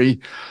industry.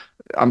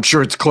 I'm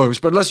sure it's close,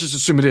 but let's just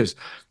assume it is.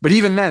 But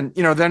even then,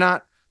 they're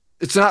not.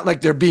 It's not like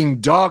they're being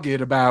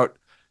dogged about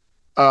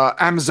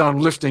Amazon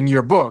lifting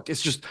your book.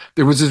 It's just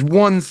there was this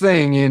one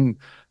thing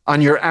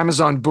on your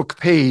Amazon book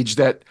page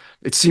that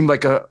it seemed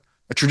like a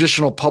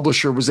traditional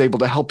publisher was able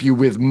to help you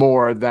with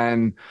more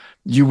than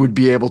you would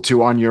be able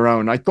to on your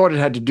own. I thought it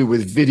had to do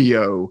with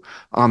video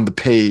on the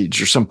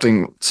page or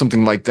something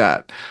like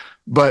that.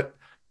 But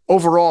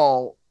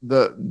overall,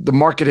 the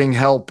marketing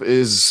help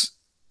is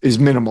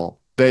minimal.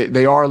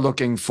 They are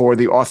looking for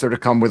the author to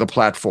come with a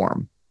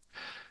platform.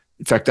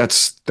 In fact,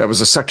 that was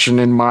a section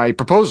in my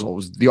proposal. It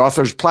was the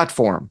author's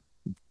platform.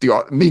 The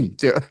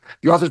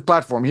author's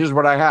platform. Here's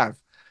what I have.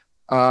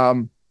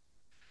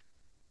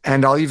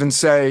 And I'll even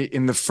say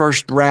in the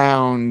first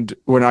round,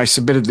 when I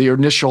submitted the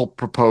initial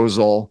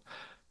proposal,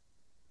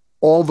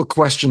 all the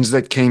questions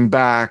that came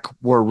back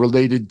were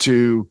related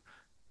to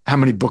how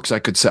many books I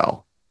could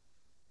sell.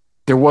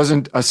 There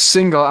wasn't a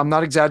single, I'm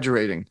not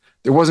exaggerating,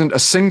 there wasn't a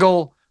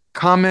single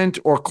comment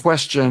or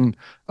question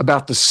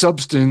about the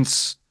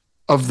substance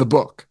of the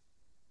book.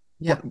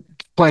 Yeah.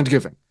 Planned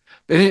giving.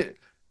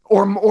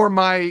 Or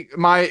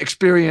my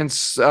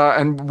experience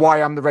and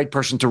why I'm the right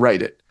person to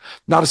write it.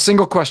 Not a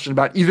single question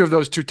about either of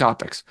those two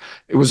topics.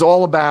 It was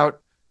all about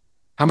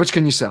how much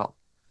can you sell?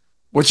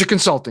 What's your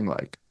consulting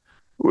like?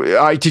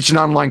 I teach an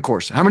online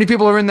course. How many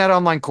people are in that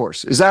online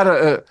course? Is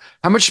that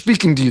how much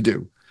speaking do you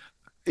do?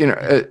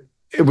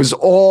 It was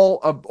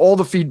all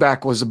the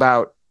feedback was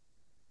about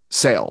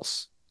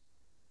sales.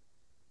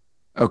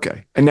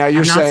 Okay. And now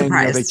you're saying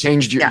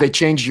they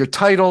changed your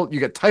title.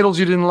 You got titles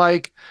you didn't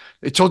like.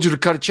 They told you to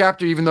cut a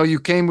chapter even though you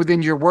came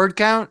within your word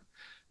count.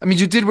 I mean,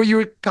 you did what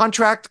your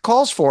contract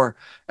calls for.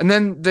 And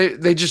then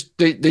they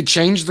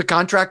changed the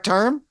contract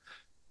term.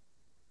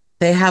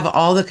 They have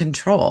all the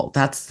control.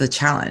 That's the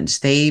challenge.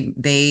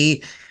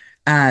 They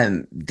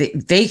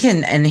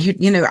can,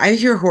 and I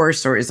hear horror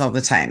stories all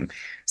the time.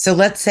 So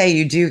let's say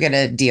you do get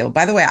a deal.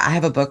 By the way, I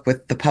have a book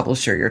with the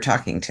publisher you're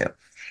talking to.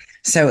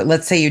 So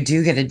let's say you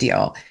do get a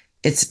deal.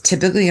 It's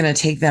typically going to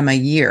take them a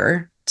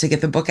year to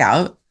get the book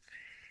out.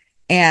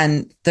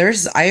 And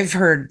I've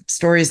heard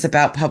stories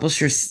about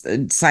publishers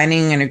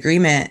signing an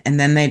agreement and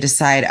then they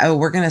decide, oh,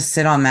 we're going to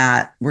sit on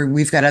that.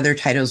 We've got other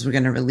titles we're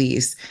going to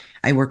release.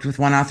 I worked with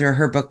one author.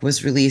 Her book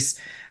was released.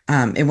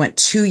 It went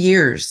 2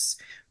 years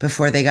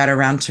before they got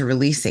around to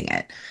releasing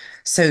it.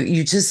 So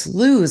you just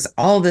lose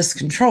all this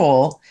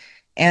control.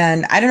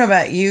 And I don't know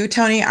about you,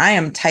 Tony, I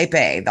am type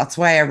A. That's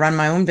why I run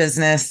my own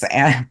business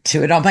and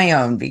do it on my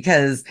own,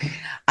 because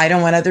I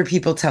don't want other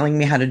people telling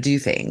me how to do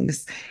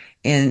things.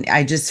 And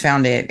I just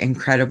found it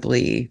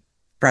incredibly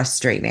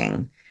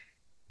frustrating,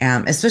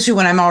 especially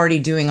when I'm already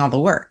doing all the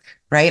work,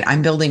 right?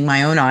 I'm building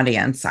my own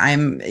audience.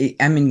 I'm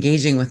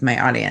engaging with my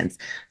audience.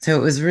 So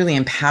it was really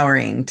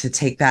empowering to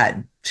take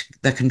the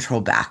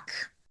control back.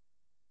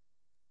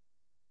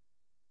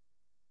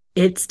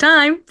 It's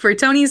time for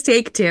Tony's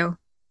Take 2.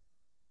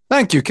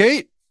 Thank you,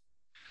 Kate.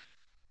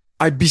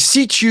 I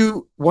beseech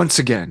you once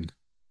again.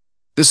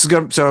 This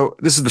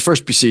is the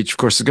first beseech. Of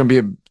course, there's going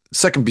to be a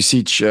second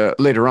beseech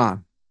later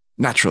on,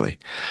 naturally.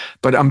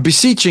 But I'm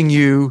beseeching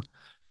you,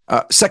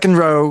 second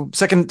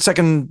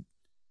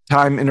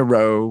time in a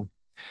row,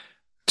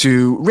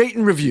 to rate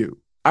and review.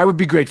 I would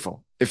be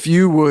grateful if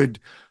you would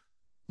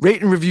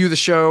rate and review the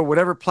show,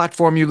 whatever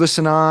platform you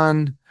listen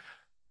on,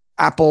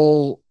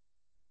 Apple,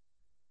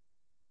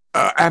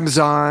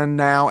 Amazon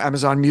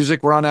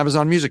Music. We're on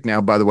Amazon Music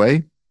now, by the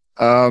way.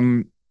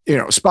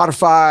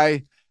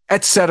 Spotify,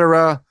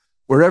 etc.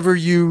 Wherever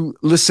you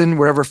listen,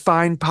 wherever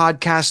fine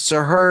podcasts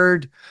are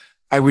heard,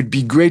 I would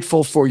be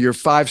grateful for your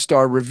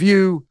 5-star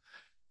review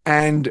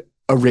and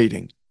a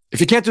rating. If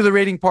you can't do the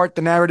rating part,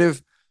 the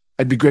narrative,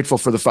 I'd be grateful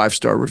for the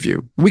 5-star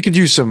review. We could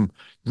use some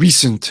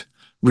recent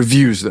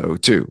reviews, though,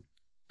 too.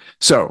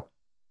 So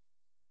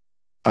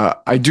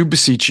I do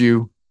beseech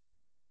you.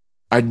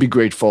 I'd be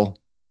grateful.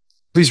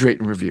 Please rate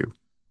and review.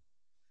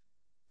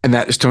 And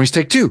that is Tony's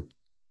Take 2.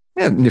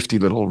 Yeah, nifty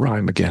little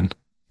rhyme again.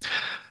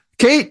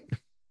 Kate?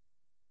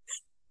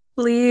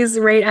 Please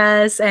rate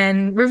us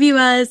and review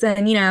us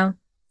and,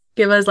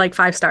 give us like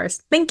 5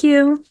 stars. Thank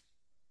you.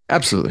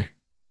 Absolutely.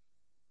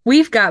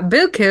 We've got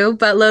buku,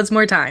 but loads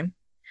more time.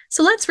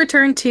 So let's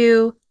return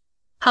to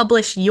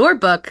Publish Your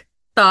Book,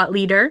 Thought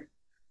Leader,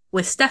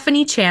 with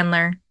Stephanie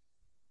Chandler.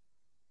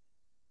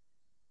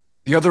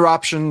 The other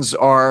options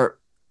are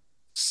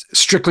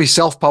strictly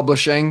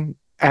self-publishing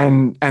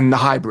and the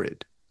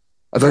hybrid.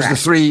 Are those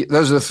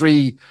the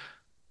three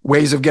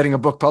ways of getting a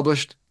book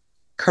published?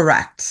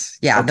 Correct.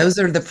 Yeah, okay. Those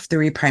are the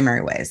 3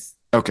 primary ways.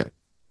 Okay.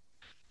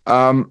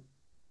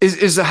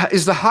 Is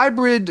the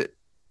hybrid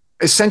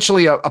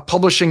essentially a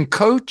publishing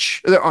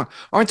coach?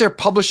 Aren't there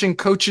publishing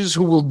coaches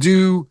who will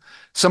do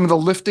some of the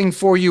lifting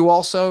for you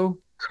also?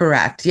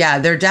 Correct. Yeah,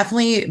 they're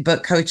definitely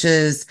book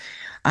coaches,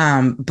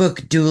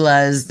 book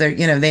doulas.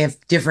 They have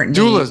different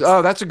doulas. names.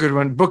 Oh, that's a good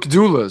one. Book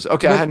doulas.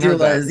 Okay, book I hadn't heard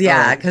that.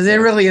 Yeah, because it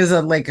really is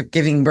like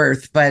giving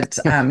birth. But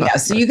yeah,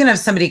 so you can have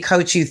somebody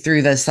coach you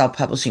through the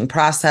self-publishing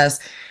process.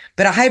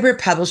 But a hybrid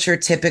publisher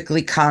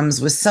typically comes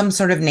with some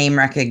sort of name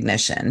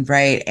recognition,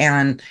 right?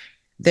 And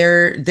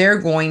they're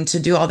going to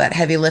do all that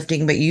heavy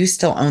lifting, but you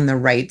still own the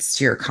rights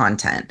to your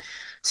content.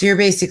 So you're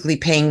basically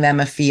paying them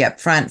a fee up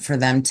front for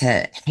them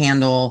to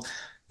handle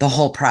the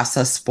whole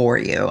process for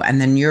you. And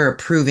then you're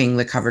approving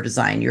the cover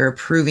design, you're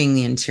approving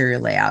the interior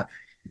layout,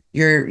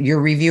 you're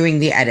reviewing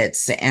the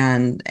edits,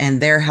 and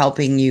they're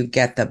helping you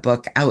get the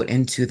book out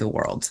into the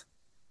world.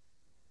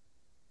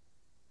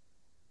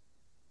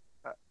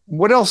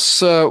 What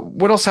else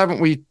haven't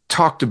we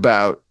talked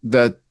about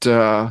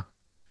that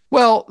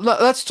Well,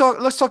 let's talk.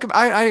 Let's talk about.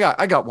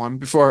 I got one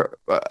before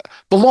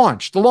the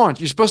launch. The launch.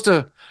 You're supposed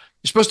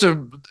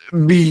to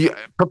be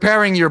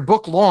preparing your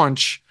book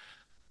launch.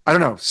 I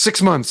don't know,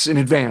 6 months in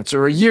advance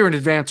or a year in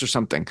advance or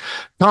something.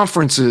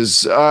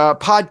 Conferences,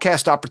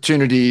 podcast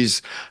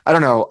opportunities. I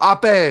don't know,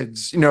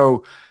 op-eds.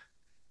 Tell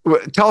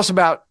us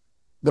about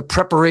the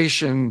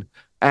preparation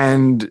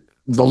and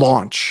the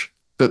launch,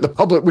 the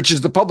public, which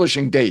is the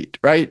publishing date,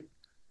 right?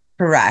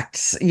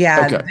 Correct.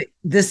 Yeah, Okay,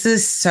 this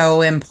is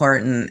so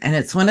important. And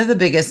it's one of the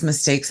biggest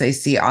mistakes I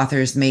see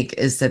authors make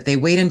is that they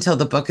wait until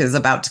the book is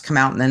about to come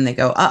out and then they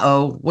go,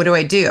 uh-oh, what do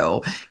I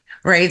do?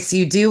 Right. So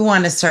you do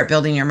want to start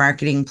building your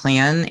marketing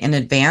plan in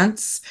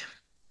advance.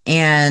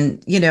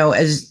 And,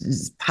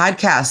 as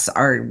podcasts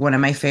are one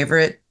of my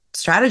favorite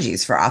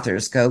strategies for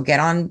authors, go get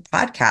on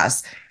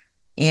podcasts.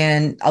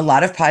 And a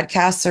lot of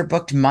podcasts are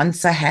booked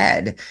months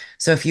ahead.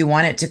 So if you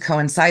want it to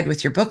coincide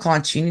with your book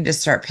launch, you need to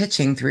start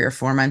pitching 3 or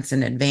 4 months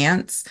in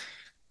advance.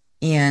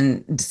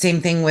 And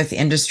same thing with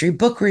industry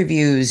book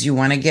reviews. You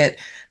want to get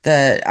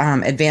the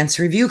advanced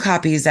review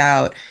copies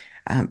out.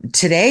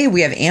 Today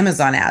we have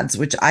Amazon ads,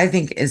 which I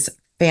think is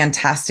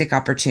fantastic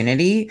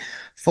opportunity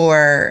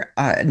for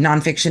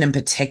nonfiction in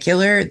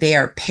particular. They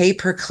are pay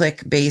per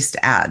click based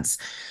ads.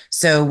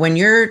 So when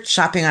you're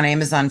shopping on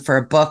Amazon for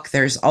a book,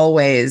 there's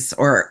always,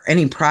 or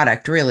any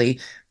product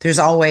really, there's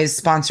always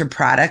sponsored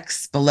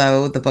products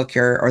below the book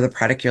or the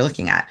product you're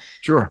looking at.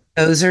 sure.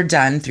 Those are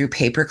done through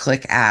pay per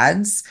click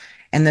ads.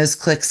 And those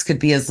clicks could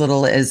be as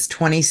little as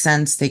 20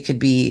 cents. They could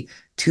be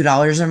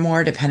 $2 or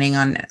more, depending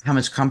on how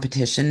much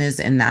competition is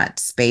in that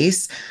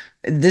space.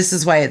 This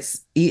is why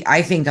it's,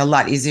 I think, a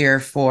lot easier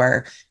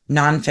for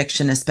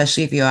nonfiction,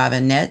 especially if you have a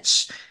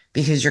niche,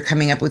 because you're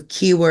coming up with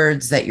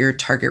keywords that your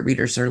target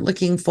readers are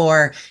looking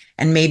for.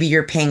 And maybe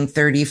you're paying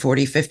 30,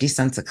 40, 50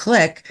 cents a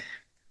click,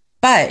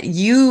 but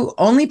you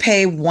only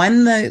pay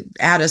when the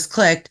ad is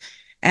clicked.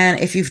 And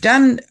if you've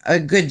done a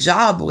good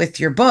job with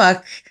your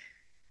book,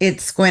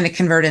 it's going to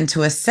convert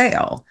into a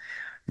sale,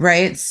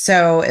 right?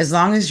 So as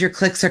long as your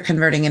clicks are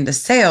converting into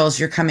sales,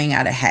 you're coming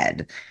out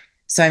ahead.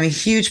 So I'm a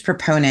huge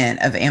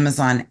proponent of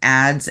Amazon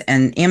ads,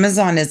 and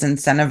Amazon is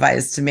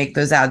incentivized to make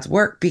those ads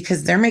work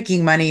because they're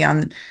making money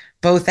on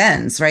both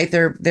ends, right?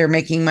 They're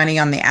making money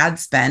on the ad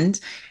spend,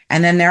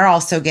 and then they're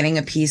also getting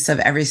a piece of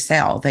every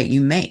sale that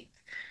you make.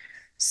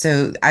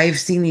 So I've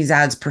seen these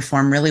ads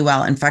perform really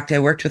well. In fact, I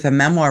worked with a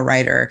memoir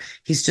writer.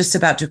 He's just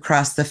about to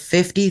cross the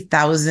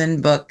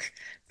 50,000 book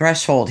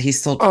threshold. He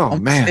sold Oh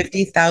almost man.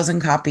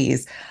 50,000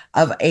 copies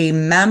of a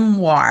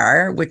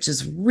memoir, which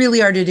is really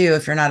hard to do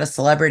if you're not a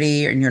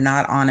celebrity and you're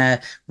not on a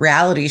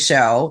reality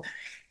show.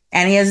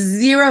 And he has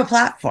zero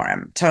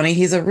platform. Tony,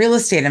 he's a real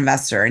estate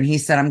investor. And he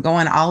said, I'm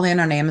going all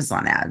in on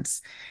Amazon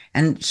ads.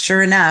 And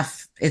sure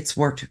enough, it's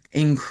worked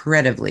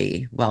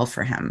incredibly well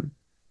for him.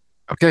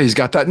 Okay, he's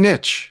got that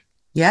niche.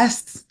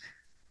 Yes.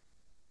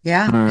 All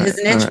Yeah. right, His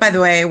all niche, right. by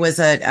the way, was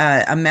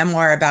a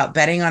memoir about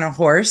betting on a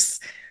horse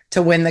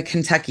to win the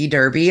Kentucky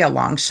Derby, a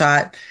long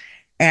shot.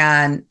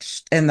 And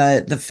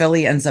the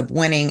filly ends up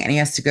winning, and he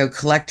has to go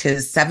collect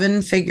his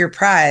 7-figure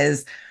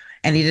prize.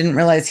 And he didn't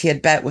realize he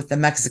had bet with the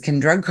Mexican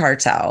drug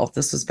cartel.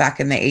 This was back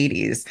in the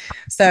 80s.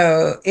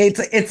 So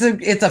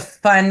it's a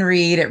fun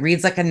read. It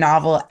reads like a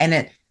novel, and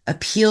it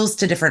appeals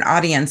to different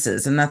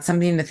audiences. And that's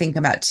something to think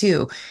about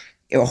too.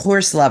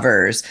 Horse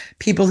lovers,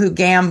 people who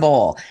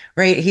gamble,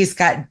 right? He's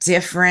got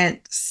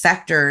different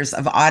sectors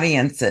of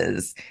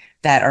audiences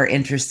that are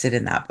interested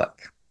in that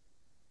book.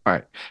 All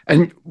right.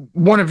 And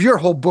one of your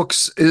whole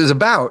books is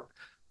about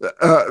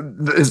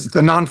is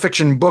the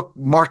nonfiction book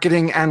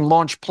marketing and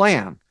launch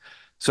plan. Correct.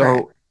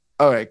 So,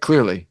 all right,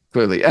 clearly.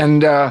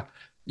 And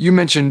you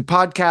mentioned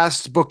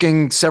podcasts,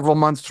 booking several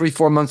months, 3,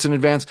 4 months in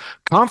advance,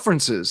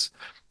 conferences.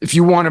 If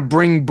you want to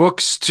bring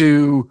books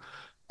to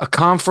a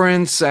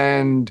conference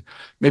and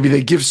maybe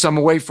they give some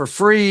away for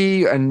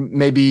free, and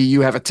maybe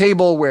you have a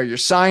table where you're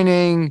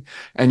signing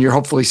and you're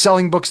hopefully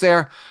selling books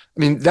there. I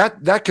mean,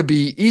 that could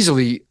be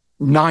easily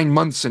 9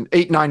 months and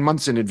 8, 9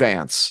 months in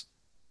advance.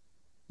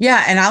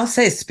 Yeah, and I'll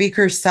say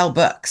speakers sell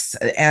books,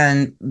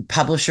 and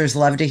publishers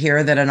love to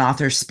hear that an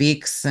author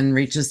speaks and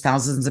reaches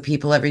thousands of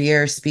people every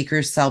year.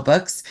 Speakers sell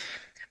books,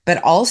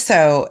 but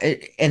also,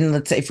 and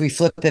let's say if we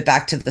flip it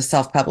back to the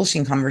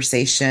self-publishing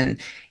conversation,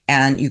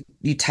 and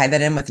you tie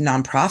that in with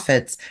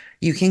nonprofits,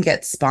 you can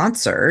get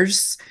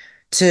sponsors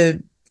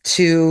to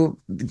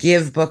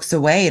give books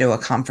away to a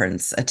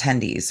conference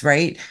attendees,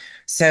 right?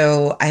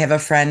 So I have a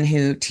friend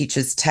who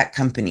teaches tech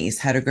companies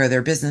how to grow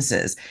their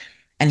businesses,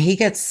 and he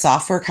gets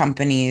software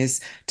companies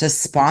to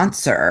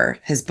sponsor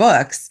his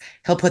books.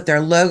 He'll put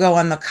their logo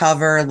on the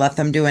cover, let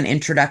them do an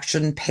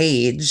introduction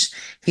page.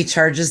 He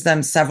charges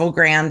them several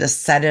grand to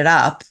set it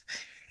up,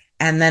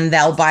 and then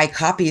they'll buy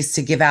copies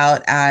to give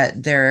out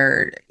at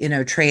their,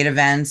 trade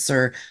events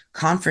or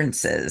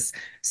conferences.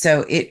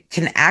 So it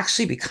can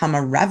actually become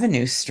a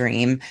revenue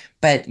stream,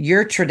 but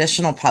your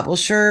traditional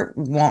publisher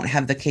won't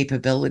have the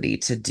capability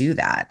to do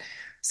that.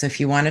 So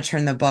if you want to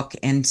turn the book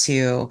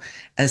into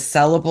a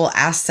sellable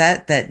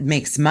asset that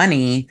makes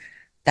money,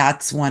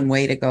 that's one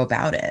way to go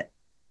about it.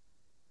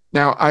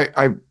 Now,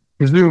 I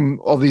presume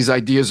all these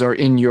ideas are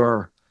in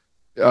your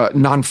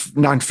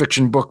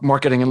nonfiction book,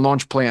 marketing and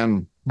launch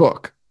plan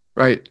book,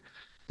 right?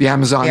 The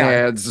Amazon They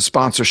are. ads, the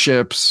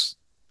sponsorships.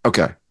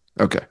 Okay.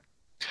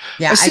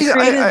 Yeah, I I see.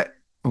 created.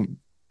 No,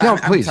 I'm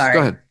please go sorry.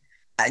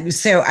 ahead.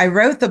 So I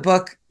wrote the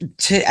book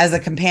as a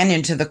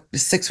companion to the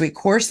 6-week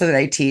course that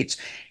I teach,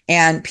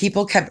 and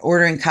people kept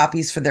ordering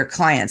copies for their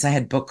clients. I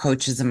had book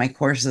coaches in my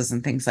courses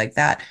and things like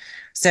that.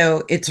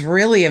 So it's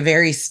really a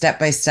very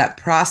step-by-step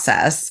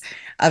process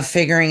of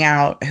figuring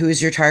out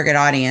who's your target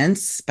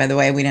audience. By the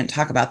way, we didn't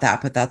talk about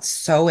that, but that's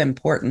so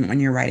important when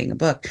you're writing a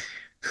book.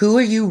 Who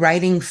are you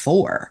writing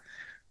for?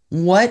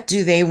 What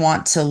do they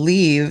want to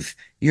leave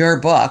your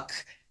book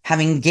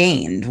having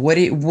gained? What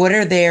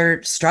are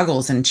their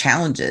struggles and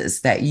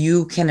challenges that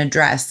you can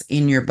address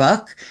in your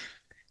book?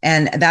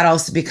 And that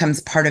also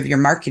becomes part of your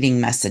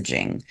marketing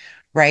messaging,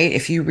 right?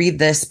 If you read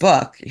this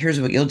book, here's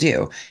what you'll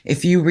do.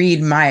 If you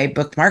read my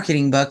book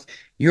marketing book,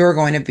 you're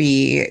going to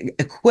be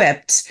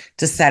equipped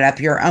to set up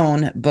your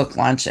own book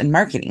launch and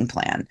marketing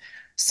plan.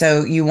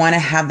 So you want to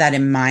have that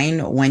in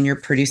mind when you're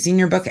producing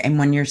your book and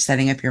when you're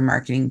setting up your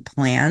marketing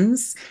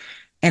plans.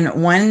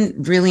 And one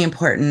really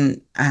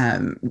important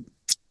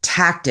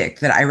tactic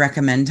that I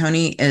recommend,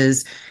 Tony,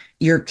 is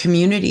your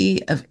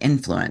community of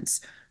influence.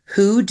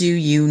 Who do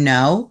you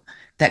know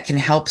that can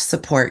help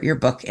support your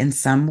book in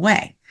some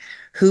way?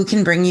 Who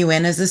can bring you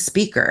in as a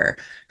speaker?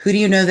 Who do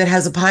you know that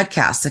has a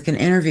podcast that can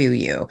interview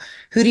you?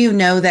 Who do you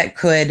know that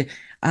could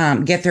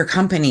get their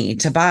company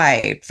to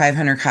buy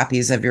 500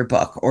 copies of your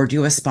book or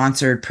do a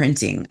sponsored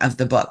printing of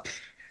the book?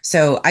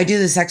 So I do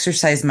this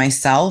exercise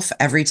myself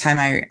every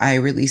time I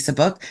release a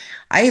book.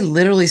 I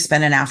literally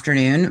spend an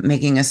afternoon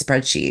making a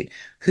spreadsheet.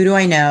 Who do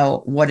I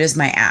know? What is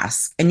my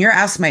ask? And your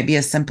ask might be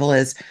as simple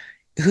as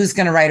who's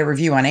going to write a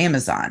review on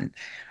Amazon,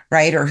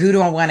 right? Or who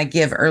do I want to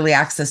give early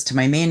access to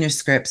my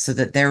manuscript so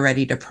that they're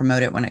ready to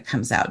promote it when it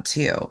comes out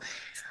too?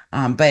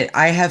 But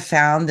I have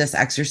found this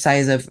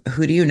exercise of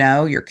who do you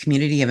know, your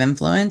community of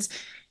influence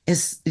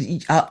is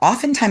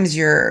oftentimes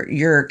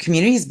your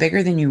community is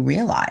bigger than you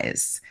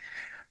realize.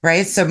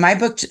 Right. So my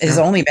book has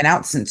Yeah. only been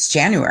out since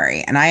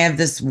January, and I have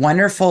this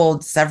wonderful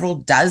several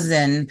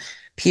dozen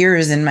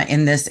peers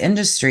in this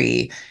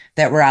industry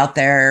that were out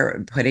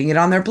there putting it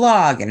on their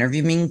blog,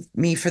 interviewing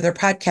me for their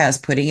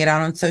podcast, putting it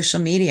out on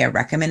social media,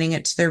 recommending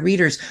it to their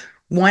readers.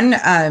 One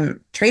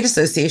trade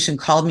association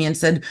called me and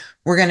said,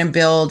 "We're going to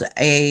build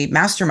a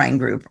mastermind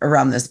group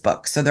around this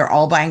book." So they're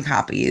all buying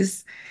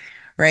copies,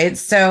 right?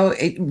 So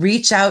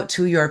reach out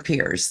to your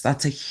peers.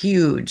 That's a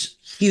huge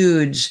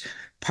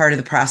part of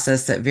the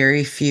process that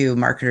very few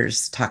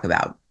marketers talk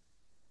about.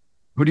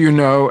 Who do you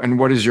know, and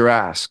what is your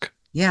ask?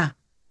 Yeah,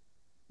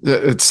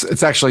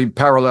 It's actually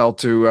parallel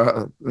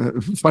to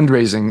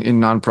fundraising in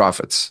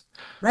nonprofits.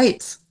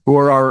 right. Who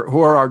are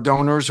our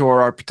donors? Who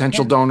are our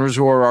potential Yeah, donors?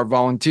 Who are our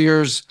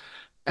volunteers?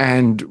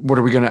 And what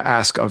are we going to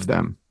ask of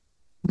them?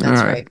 All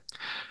that's right.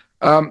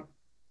 right. Um,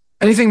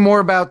 Anything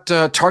more about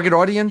target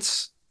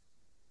audience?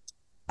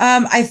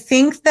 I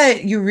think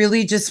that you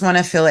really just want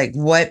to feel like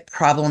what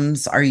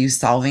problems are you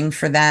solving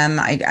for them?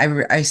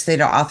 I say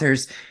to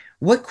authors,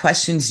 what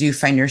questions do you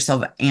find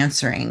yourself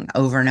answering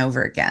over and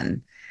over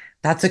again?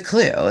 That's a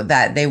clue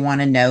that they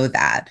want to know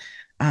that.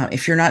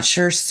 If you're not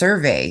sure,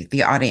 survey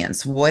the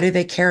audience. What do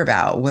they care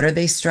about? What are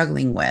they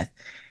struggling with?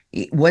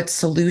 What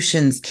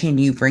solutions can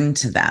you bring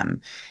to them?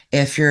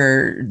 If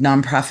your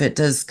nonprofit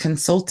does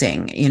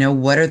consulting,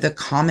 what are the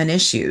common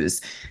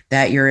issues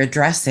that you're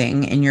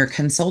addressing in your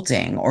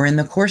consulting or in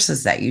the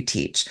courses that you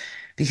teach?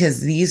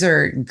 Because these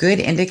are good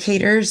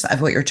indicators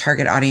of what your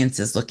target audience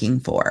is looking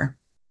for.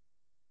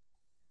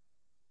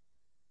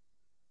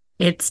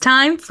 It's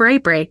time for a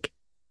break.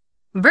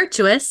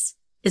 Virtuous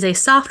is a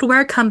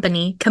software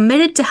company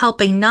committed to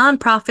helping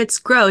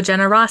nonprofits grow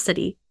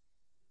generosity.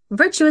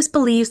 Virtuous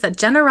believes that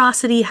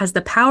generosity has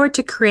the power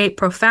to create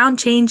profound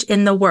change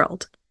in the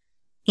world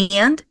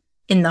and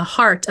in the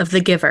heart of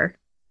the giver.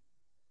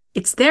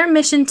 It's their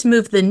mission to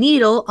move the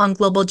needle on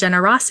global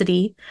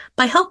generosity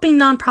by helping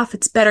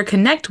nonprofits better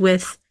connect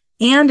with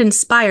and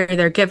inspire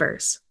their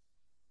givers.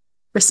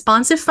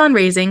 Responsive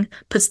fundraising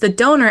puts the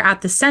donor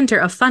at the center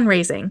of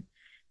fundraising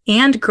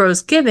and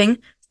grows giving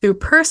through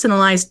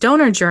personalized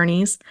donor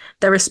journeys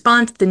that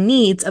respond to the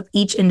needs of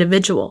each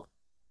individual.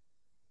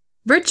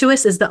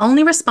 Virtuous is the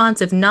only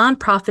responsive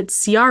nonprofit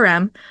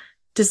CRM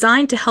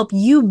designed to help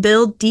you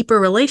build deeper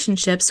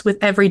relationships with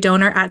every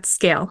donor at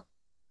scale.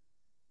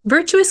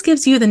 Virtuous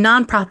gives you the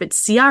nonprofit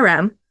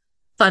CRM,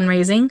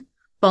 fundraising,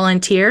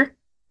 volunteer,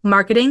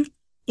 marketing,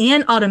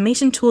 and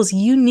automation tools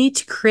you need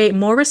to create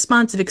more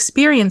responsive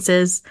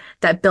experiences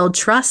that build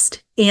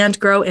trust and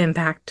grow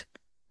impact.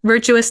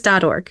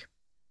 Virtuous.org.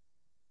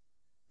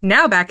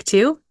 Now back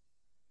to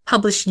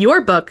publish your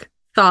book,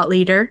 Thought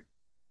Leader.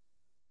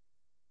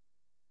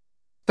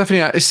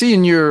 Stephanie, I see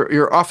in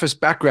your office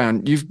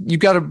background, you've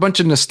got a bunch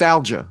of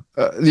nostalgia.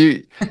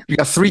 You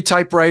got 3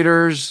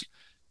 typewriters.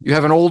 You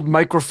have an old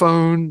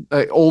microphone,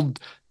 old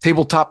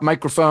tabletop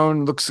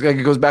microphone. Looks like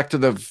it goes back to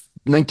the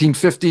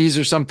 1950s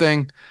or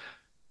something.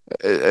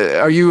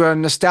 Are you a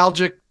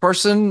nostalgic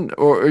person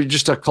or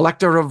just a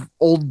collector of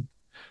old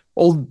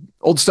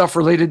stuff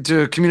related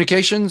to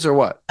communications or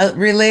what?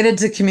 Related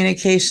to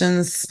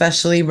communications,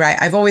 especially write.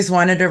 I've always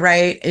wanted to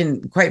write,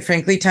 and quite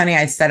frankly, Tony,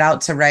 I set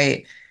out to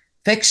write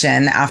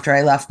fiction after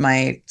I left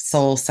my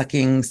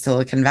soul-sucking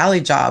Silicon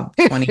Valley job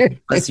 20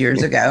 plus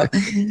years ago.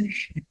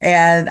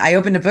 And I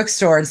opened a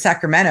bookstore in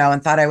Sacramento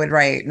and thought I would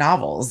write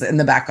novels in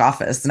the back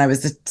office. And I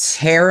was a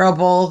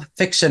terrible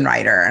fiction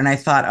writer. And I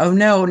thought, oh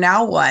no,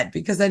 now what?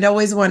 Because I'd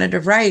always wanted to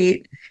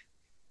write.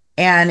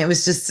 And it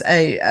was just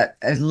a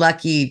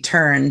lucky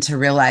turn to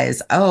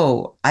realize,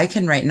 oh, I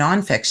can write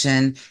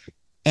nonfiction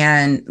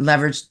and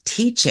leverage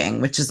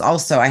teaching, which is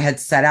also, I had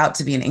set out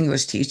to be an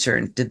English teacher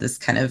and did this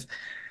kind of,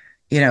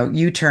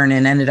 U-turn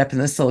and ended up in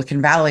the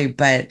Silicon Valley.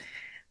 But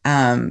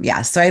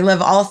yeah, so I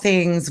love all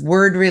things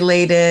word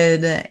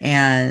related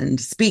and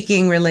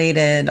speaking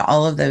related,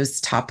 all of those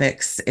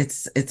topics.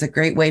 It's a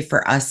great way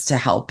for us to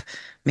help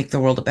make the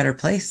world a better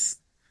place.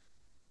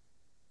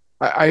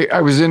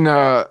 I was in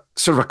a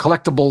sort of a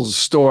collectibles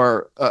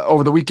store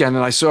over the weekend,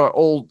 and I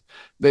saw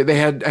they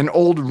had an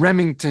old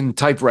Remington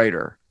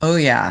typewriter. Oh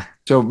yeah.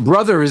 So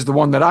Brother is the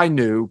one that I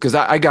knew because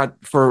I got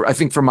I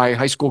think for my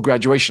high school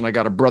graduation, I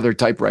got a Brother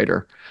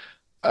typewriter.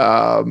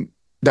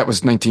 That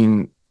was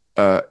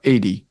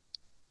 1980.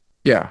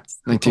 Yeah,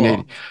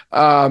 1980.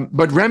 Cool.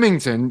 But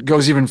Remington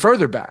goes even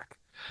further back.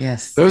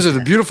 Yes. Those are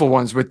the beautiful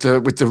ones with the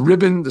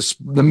ribbon,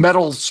 the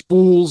metal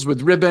spools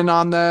with ribbon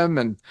on them.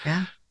 And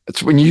yeah.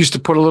 It's when you used to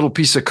put a little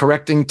piece of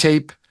correcting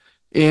tape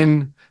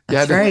in.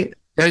 That's right.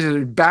 You had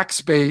a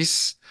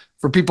backspace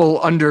for people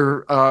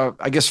under,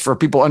 I guess for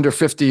people under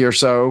 50 or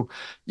so.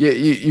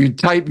 You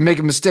make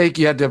a mistake,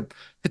 you had to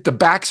hit the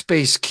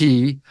backspace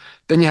key.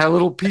 Then you had a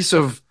little piece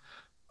of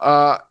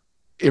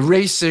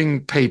eraser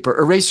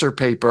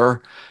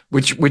paper,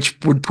 which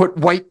would put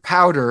white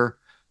powder.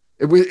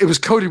 It was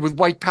coated with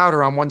white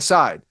powder on one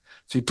side.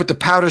 So you put the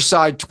powder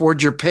side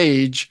toward your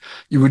page.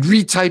 You would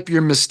retype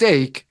your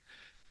mistake,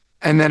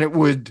 and then it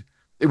would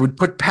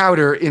put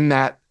powder in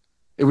that.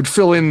 It would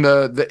fill in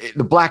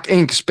the black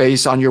ink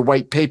space on your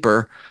white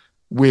paper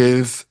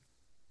with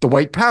the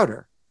white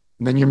powder,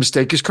 and then your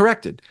mistake is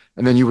corrected.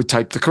 And then you would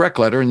type the correct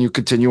letter, and you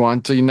continue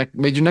on till you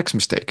made your next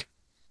mistake.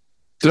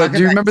 Do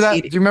you remember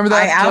that? Do you remember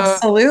that? I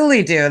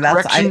absolutely do.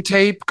 That's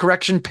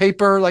correction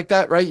paper like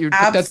that, right? You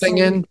put that thing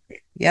in.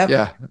 Yep.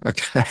 Yeah.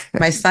 Okay.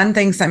 My son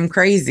thinks I'm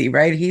crazy,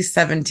 right? He's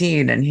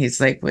 17 and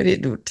he's like, what do you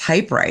do?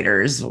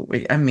 Typewriters?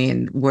 I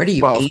mean, what are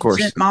you,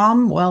 ancient,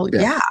 Mom? Well,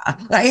 yeah,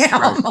 I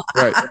am.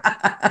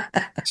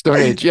 Right. Stone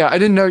Age. Yeah. I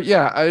didn't know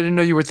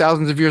you were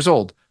thousands of years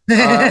old.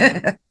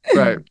 Right.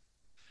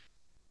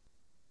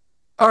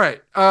 All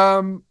right.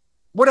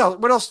 What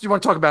else do you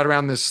want to talk about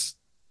around this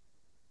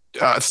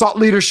thought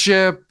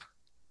leadership,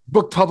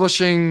 book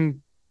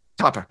publishing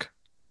topic?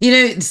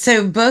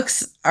 So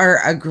books are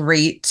a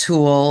great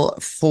tool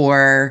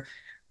for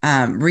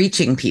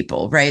reaching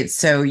people, right?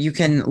 So you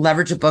can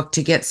leverage a book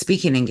to get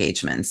speaking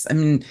engagements. I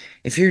mean,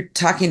 if you're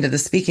talking to the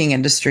speaking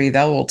industry,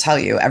 they will tell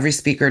you every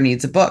speaker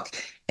needs a book.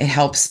 It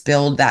helps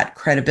build that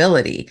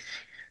credibility.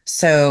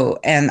 So,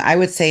 and I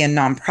would say in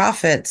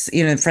nonprofits,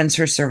 Friends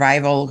for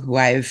Survival, who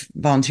I've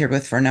volunteered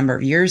with for a number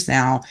of years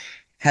now,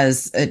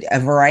 has a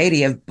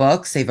variety of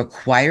books. They've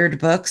acquired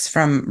books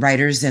from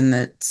writers in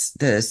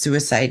the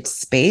suicide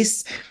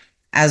space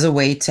as a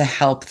way to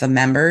help the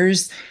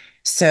members.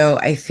 So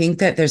I think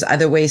that there's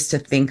other ways to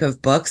think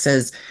of books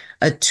as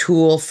a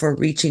tool for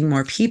reaching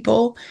more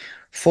people,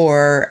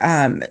 for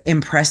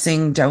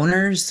impressing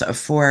donors,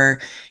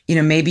 for,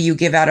 maybe you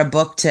give out a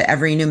book to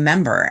every new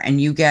member and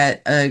you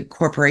get a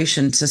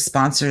corporation to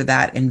sponsor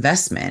that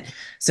investment.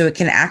 So it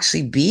can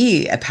actually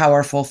be a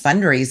powerful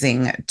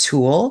fundraising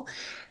tool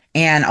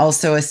and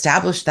also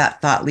establish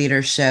that thought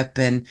leadership.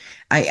 And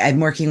I'm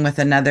working with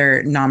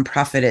another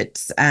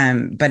nonprofit.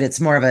 But it's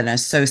more of an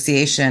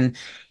association.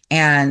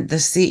 And the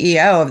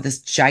CEO of this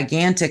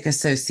gigantic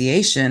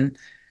association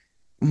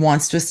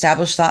wants to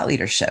establish thought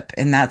leadership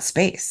in that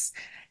space.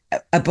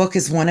 A book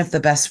is one of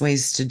the best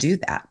ways to do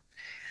that.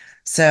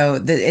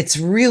 So it's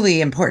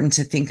really important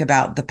to think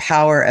about the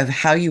power of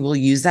how you will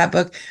use that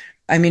book.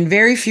 I mean,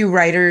 very few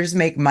writers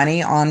make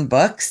money on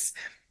books,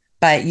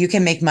 but you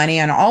can make money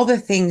on all the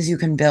things you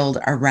can build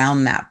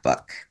around that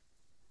book.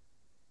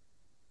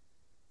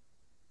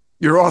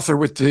 Your author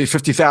with the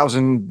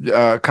 50,000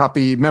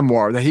 copy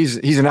memoir, that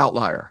he's an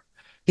outlier.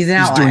 He's an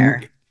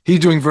outlier. He's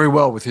doing very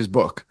well with his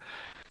book,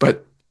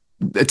 but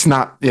it's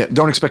not. Yeah,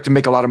 don't expect to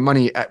make a lot of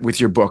money with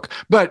your book.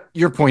 But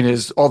your point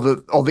is all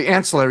the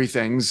ancillary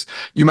things.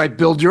 You might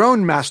build your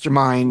own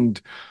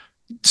mastermind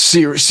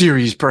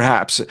series,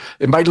 perhaps.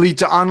 It might lead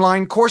to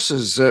online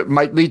courses. It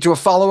might lead to a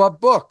follow-up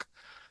book.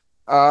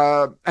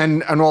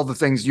 And all the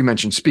things you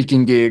mentioned,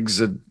 speaking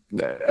gigs,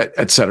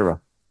 et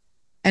cetera.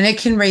 And it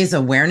can raise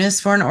awareness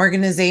for an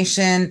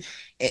organization,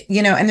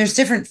 and there's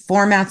different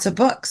formats of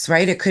books,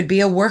 right? It could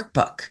be a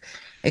workbook.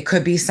 It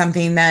could be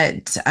something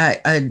that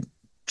a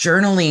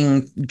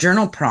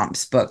journal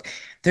prompts book.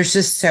 There's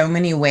just so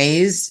many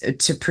ways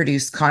to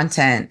produce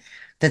content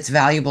that's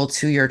valuable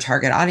to your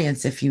target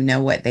audience if you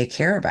know what they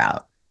care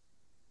about.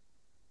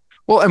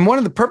 Well, and one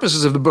of the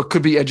purposes of the book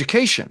could be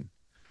education,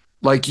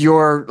 like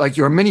your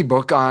mini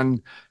book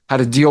on how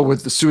to deal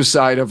with the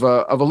suicide of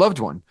a loved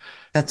one.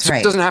 That's So it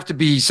right. doesn't have to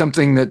be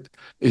something that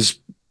is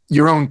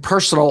your own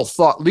personal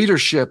thought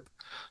leadership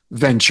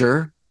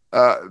venture.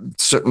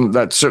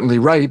 That's certainly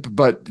ripe,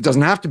 but it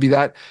doesn't have to be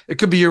that. It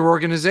could be your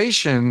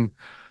organization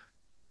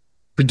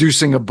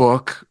producing a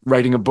book,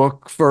 writing a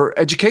book for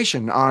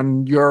education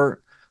on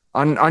your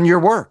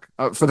work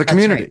for the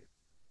community. Right.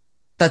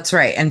 That's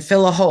right. And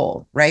fill a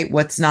hole, right?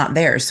 What's not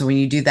there. So when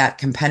you do that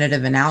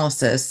competitive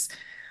analysis,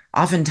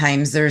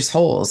 oftentimes there's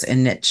holes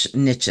in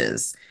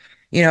niches.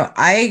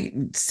 I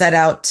set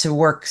out to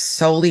work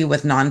solely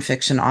with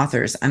nonfiction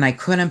authors, and I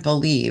couldn't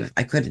believe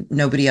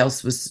nobody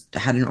else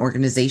had an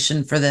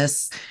organization for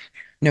this.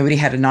 Nobody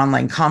had an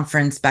online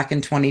conference back in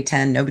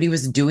 2010. Nobody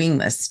was doing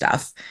this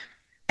stuff.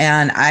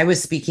 And I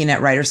was speaking at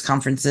writers'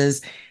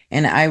 conferences,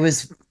 and I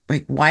was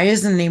like, why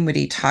isn't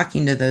anybody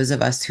talking to those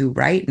of us who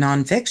write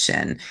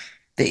nonfiction?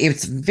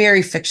 It's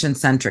very fiction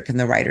centric in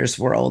the writer's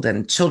world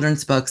and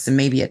children's books and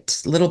maybe a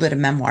little bit of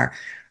memoir,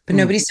 but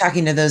nobody's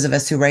talking to those of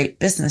us who write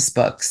business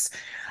books,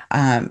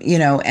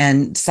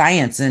 and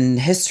science and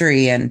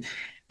history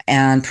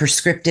and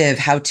prescriptive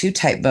how-to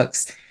type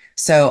books.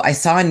 So I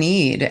saw a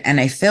need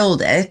and I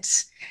filled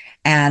it.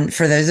 And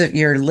for those of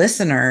your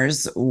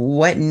listeners,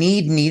 what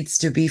need needs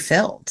to be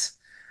filled?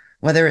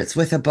 Whether it's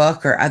with a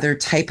book or other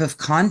type of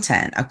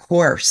content, a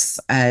course,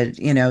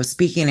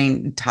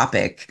 speaking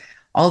topic,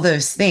 all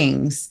those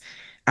things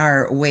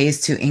are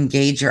ways to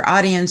engage your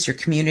audience, your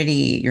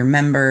community, your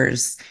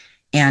members,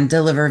 and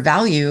deliver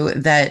value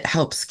that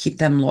helps keep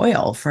them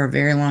loyal for a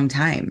very long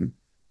time.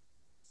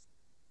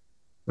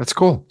 That's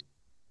cool.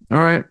 All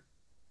right.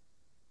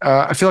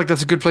 I feel like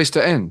that's a good place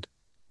to end.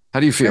 How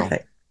do you feel?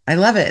 Perfect. I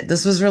love it.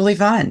 This was really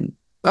fun.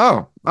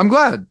 Oh, I'm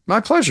glad. My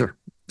pleasure.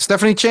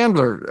 Stephanie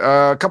Chandler,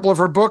 a couple of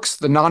her books,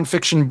 The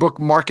Nonfiction Book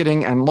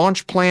Marketing and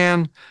Launch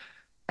Plan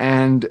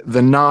and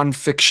The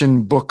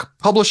Nonfiction Book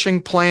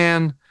Publishing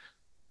Plan.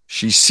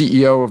 She's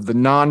CEO of the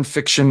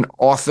Nonfiction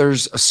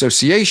Authors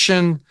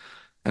Association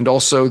and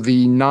also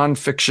the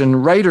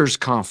Nonfiction Writers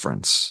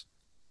Conference.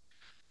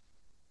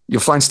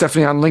 You'll find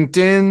Stephanie on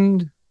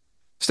LinkedIn.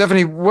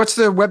 Stephanie, what's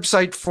the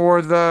website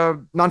for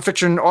the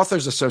Nonfiction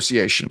Authors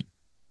Association?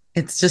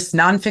 It's just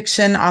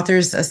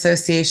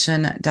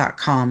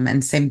nonfictionauthorsassociation.com,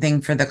 and same thing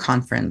for the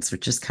conference,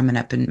 which is coming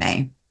up in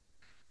May.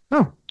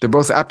 Oh, they're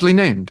both aptly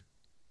named.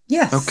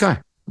 Yes. Okay.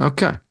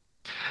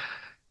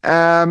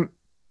 And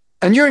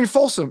you're in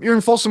Folsom. You're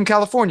in Folsom,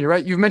 California,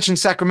 right? You've mentioned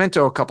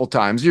Sacramento a couple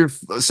times. You're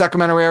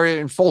Sacramento area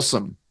in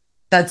Folsom.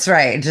 That's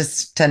right.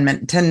 Just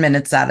 10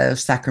 minutes out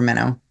of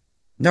Sacramento.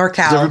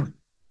 NorCal,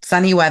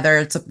 sunny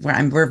weather.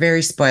 We're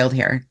very spoiled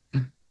here.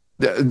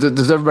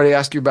 Does everybody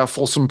ask you about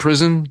Folsom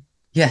Prison?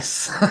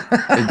 Yes.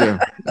 They do.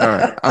 All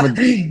right.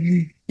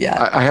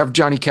 I have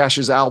Johnny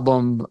Cash's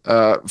album,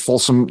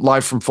 Folsom,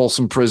 Live from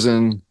Folsom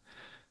Prison.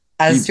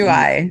 As do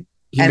I.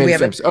 He made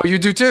famous. Oh, you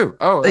do too?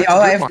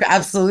 I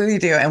absolutely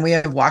do. And we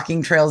have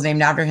walking trails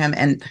named after him.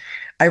 And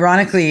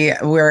ironically,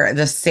 we're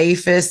the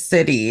safest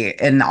city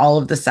in all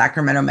of the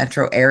Sacramento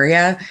metro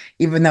area,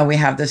 even though we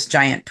have this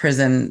giant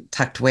prison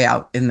tucked way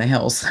out in the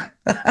hills.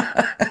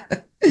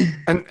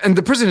 And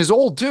the prison is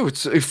old too.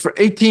 It's for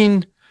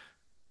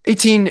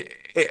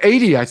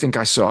 1880, I think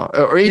I saw,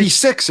 or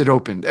 86 it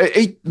opened,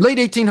 late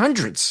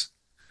 1800s.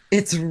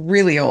 It's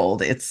really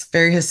old. It's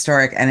very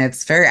historic and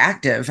it's very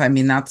active. I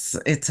mean,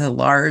 it's a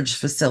large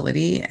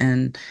facility,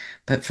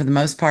 but for the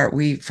most part,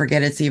 we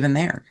forget it's even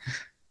there.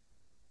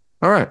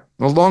 All right.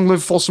 Well, long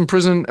live Folsom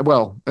Prison.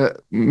 Well,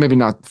 maybe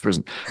not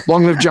prison.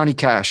 Long live Johnny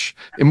Cash,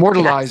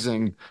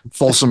 immortalizing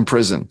Folsom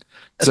Prison.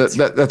 So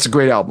that's a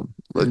great album.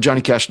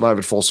 Johnny Cash live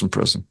at Folsom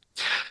Prison.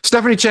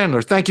 Stephanie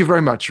Chandler, thank you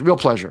very much. Real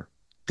pleasure.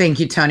 Thank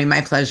you, Tony.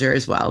 My pleasure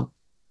as well.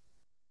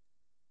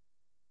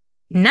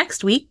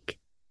 Next week,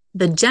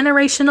 the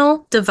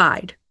generational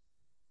divide.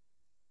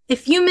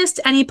 If you missed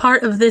any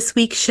part of this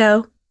week's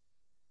show,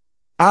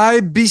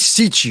 I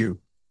beseech you,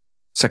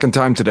 second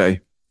time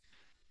today,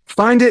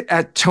 find it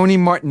at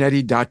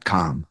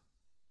tonymartignetti.com.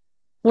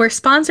 We're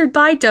sponsored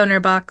by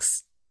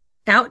DonorBox.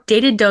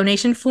 Outdated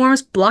donation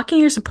forms blocking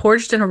your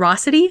supporters'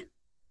 generosity?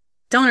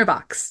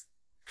 DonorBox.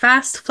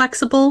 Fast,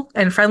 flexible,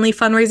 and friendly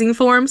fundraising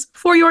forms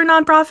for your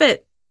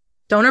nonprofit.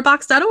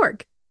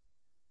 DonorBox.org.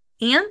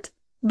 And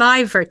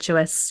by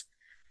Virtuous.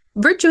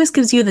 Virtuous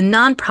gives you the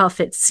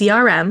nonprofit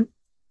CRM,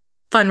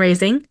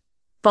 fundraising,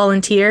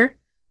 volunteer,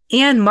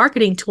 and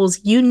marketing tools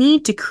you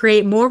need to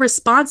create more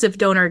responsive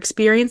donor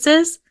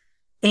experiences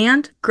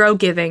and grow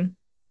giving.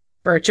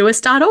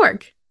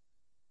 Virtuous.org.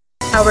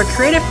 Our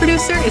creative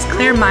producer is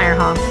Claire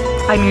Meyerhoff.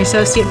 I'm your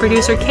associate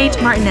producer, Kate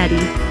Martignetti.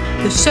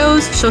 The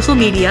show's social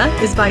media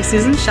is by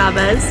Susan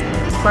Chavez.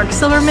 Mark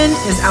Silverman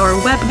is our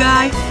web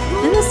guy,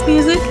 and this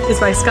music is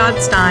by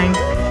Scott Stein.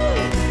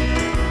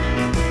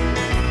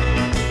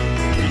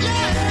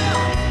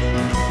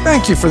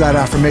 Thank you for that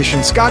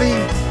affirmation, Scotty.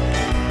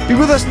 Be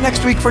with us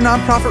next week for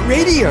Nonprofit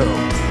Radio.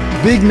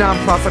 Big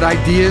nonprofit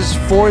ideas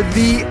for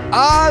the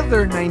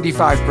other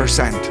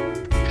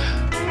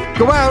 95%.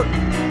 Go out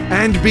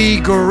and be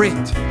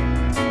great.